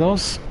those, enjoy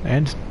those,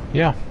 and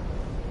yeah,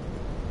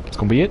 it's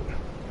gonna be it.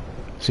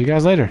 See you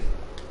guys later.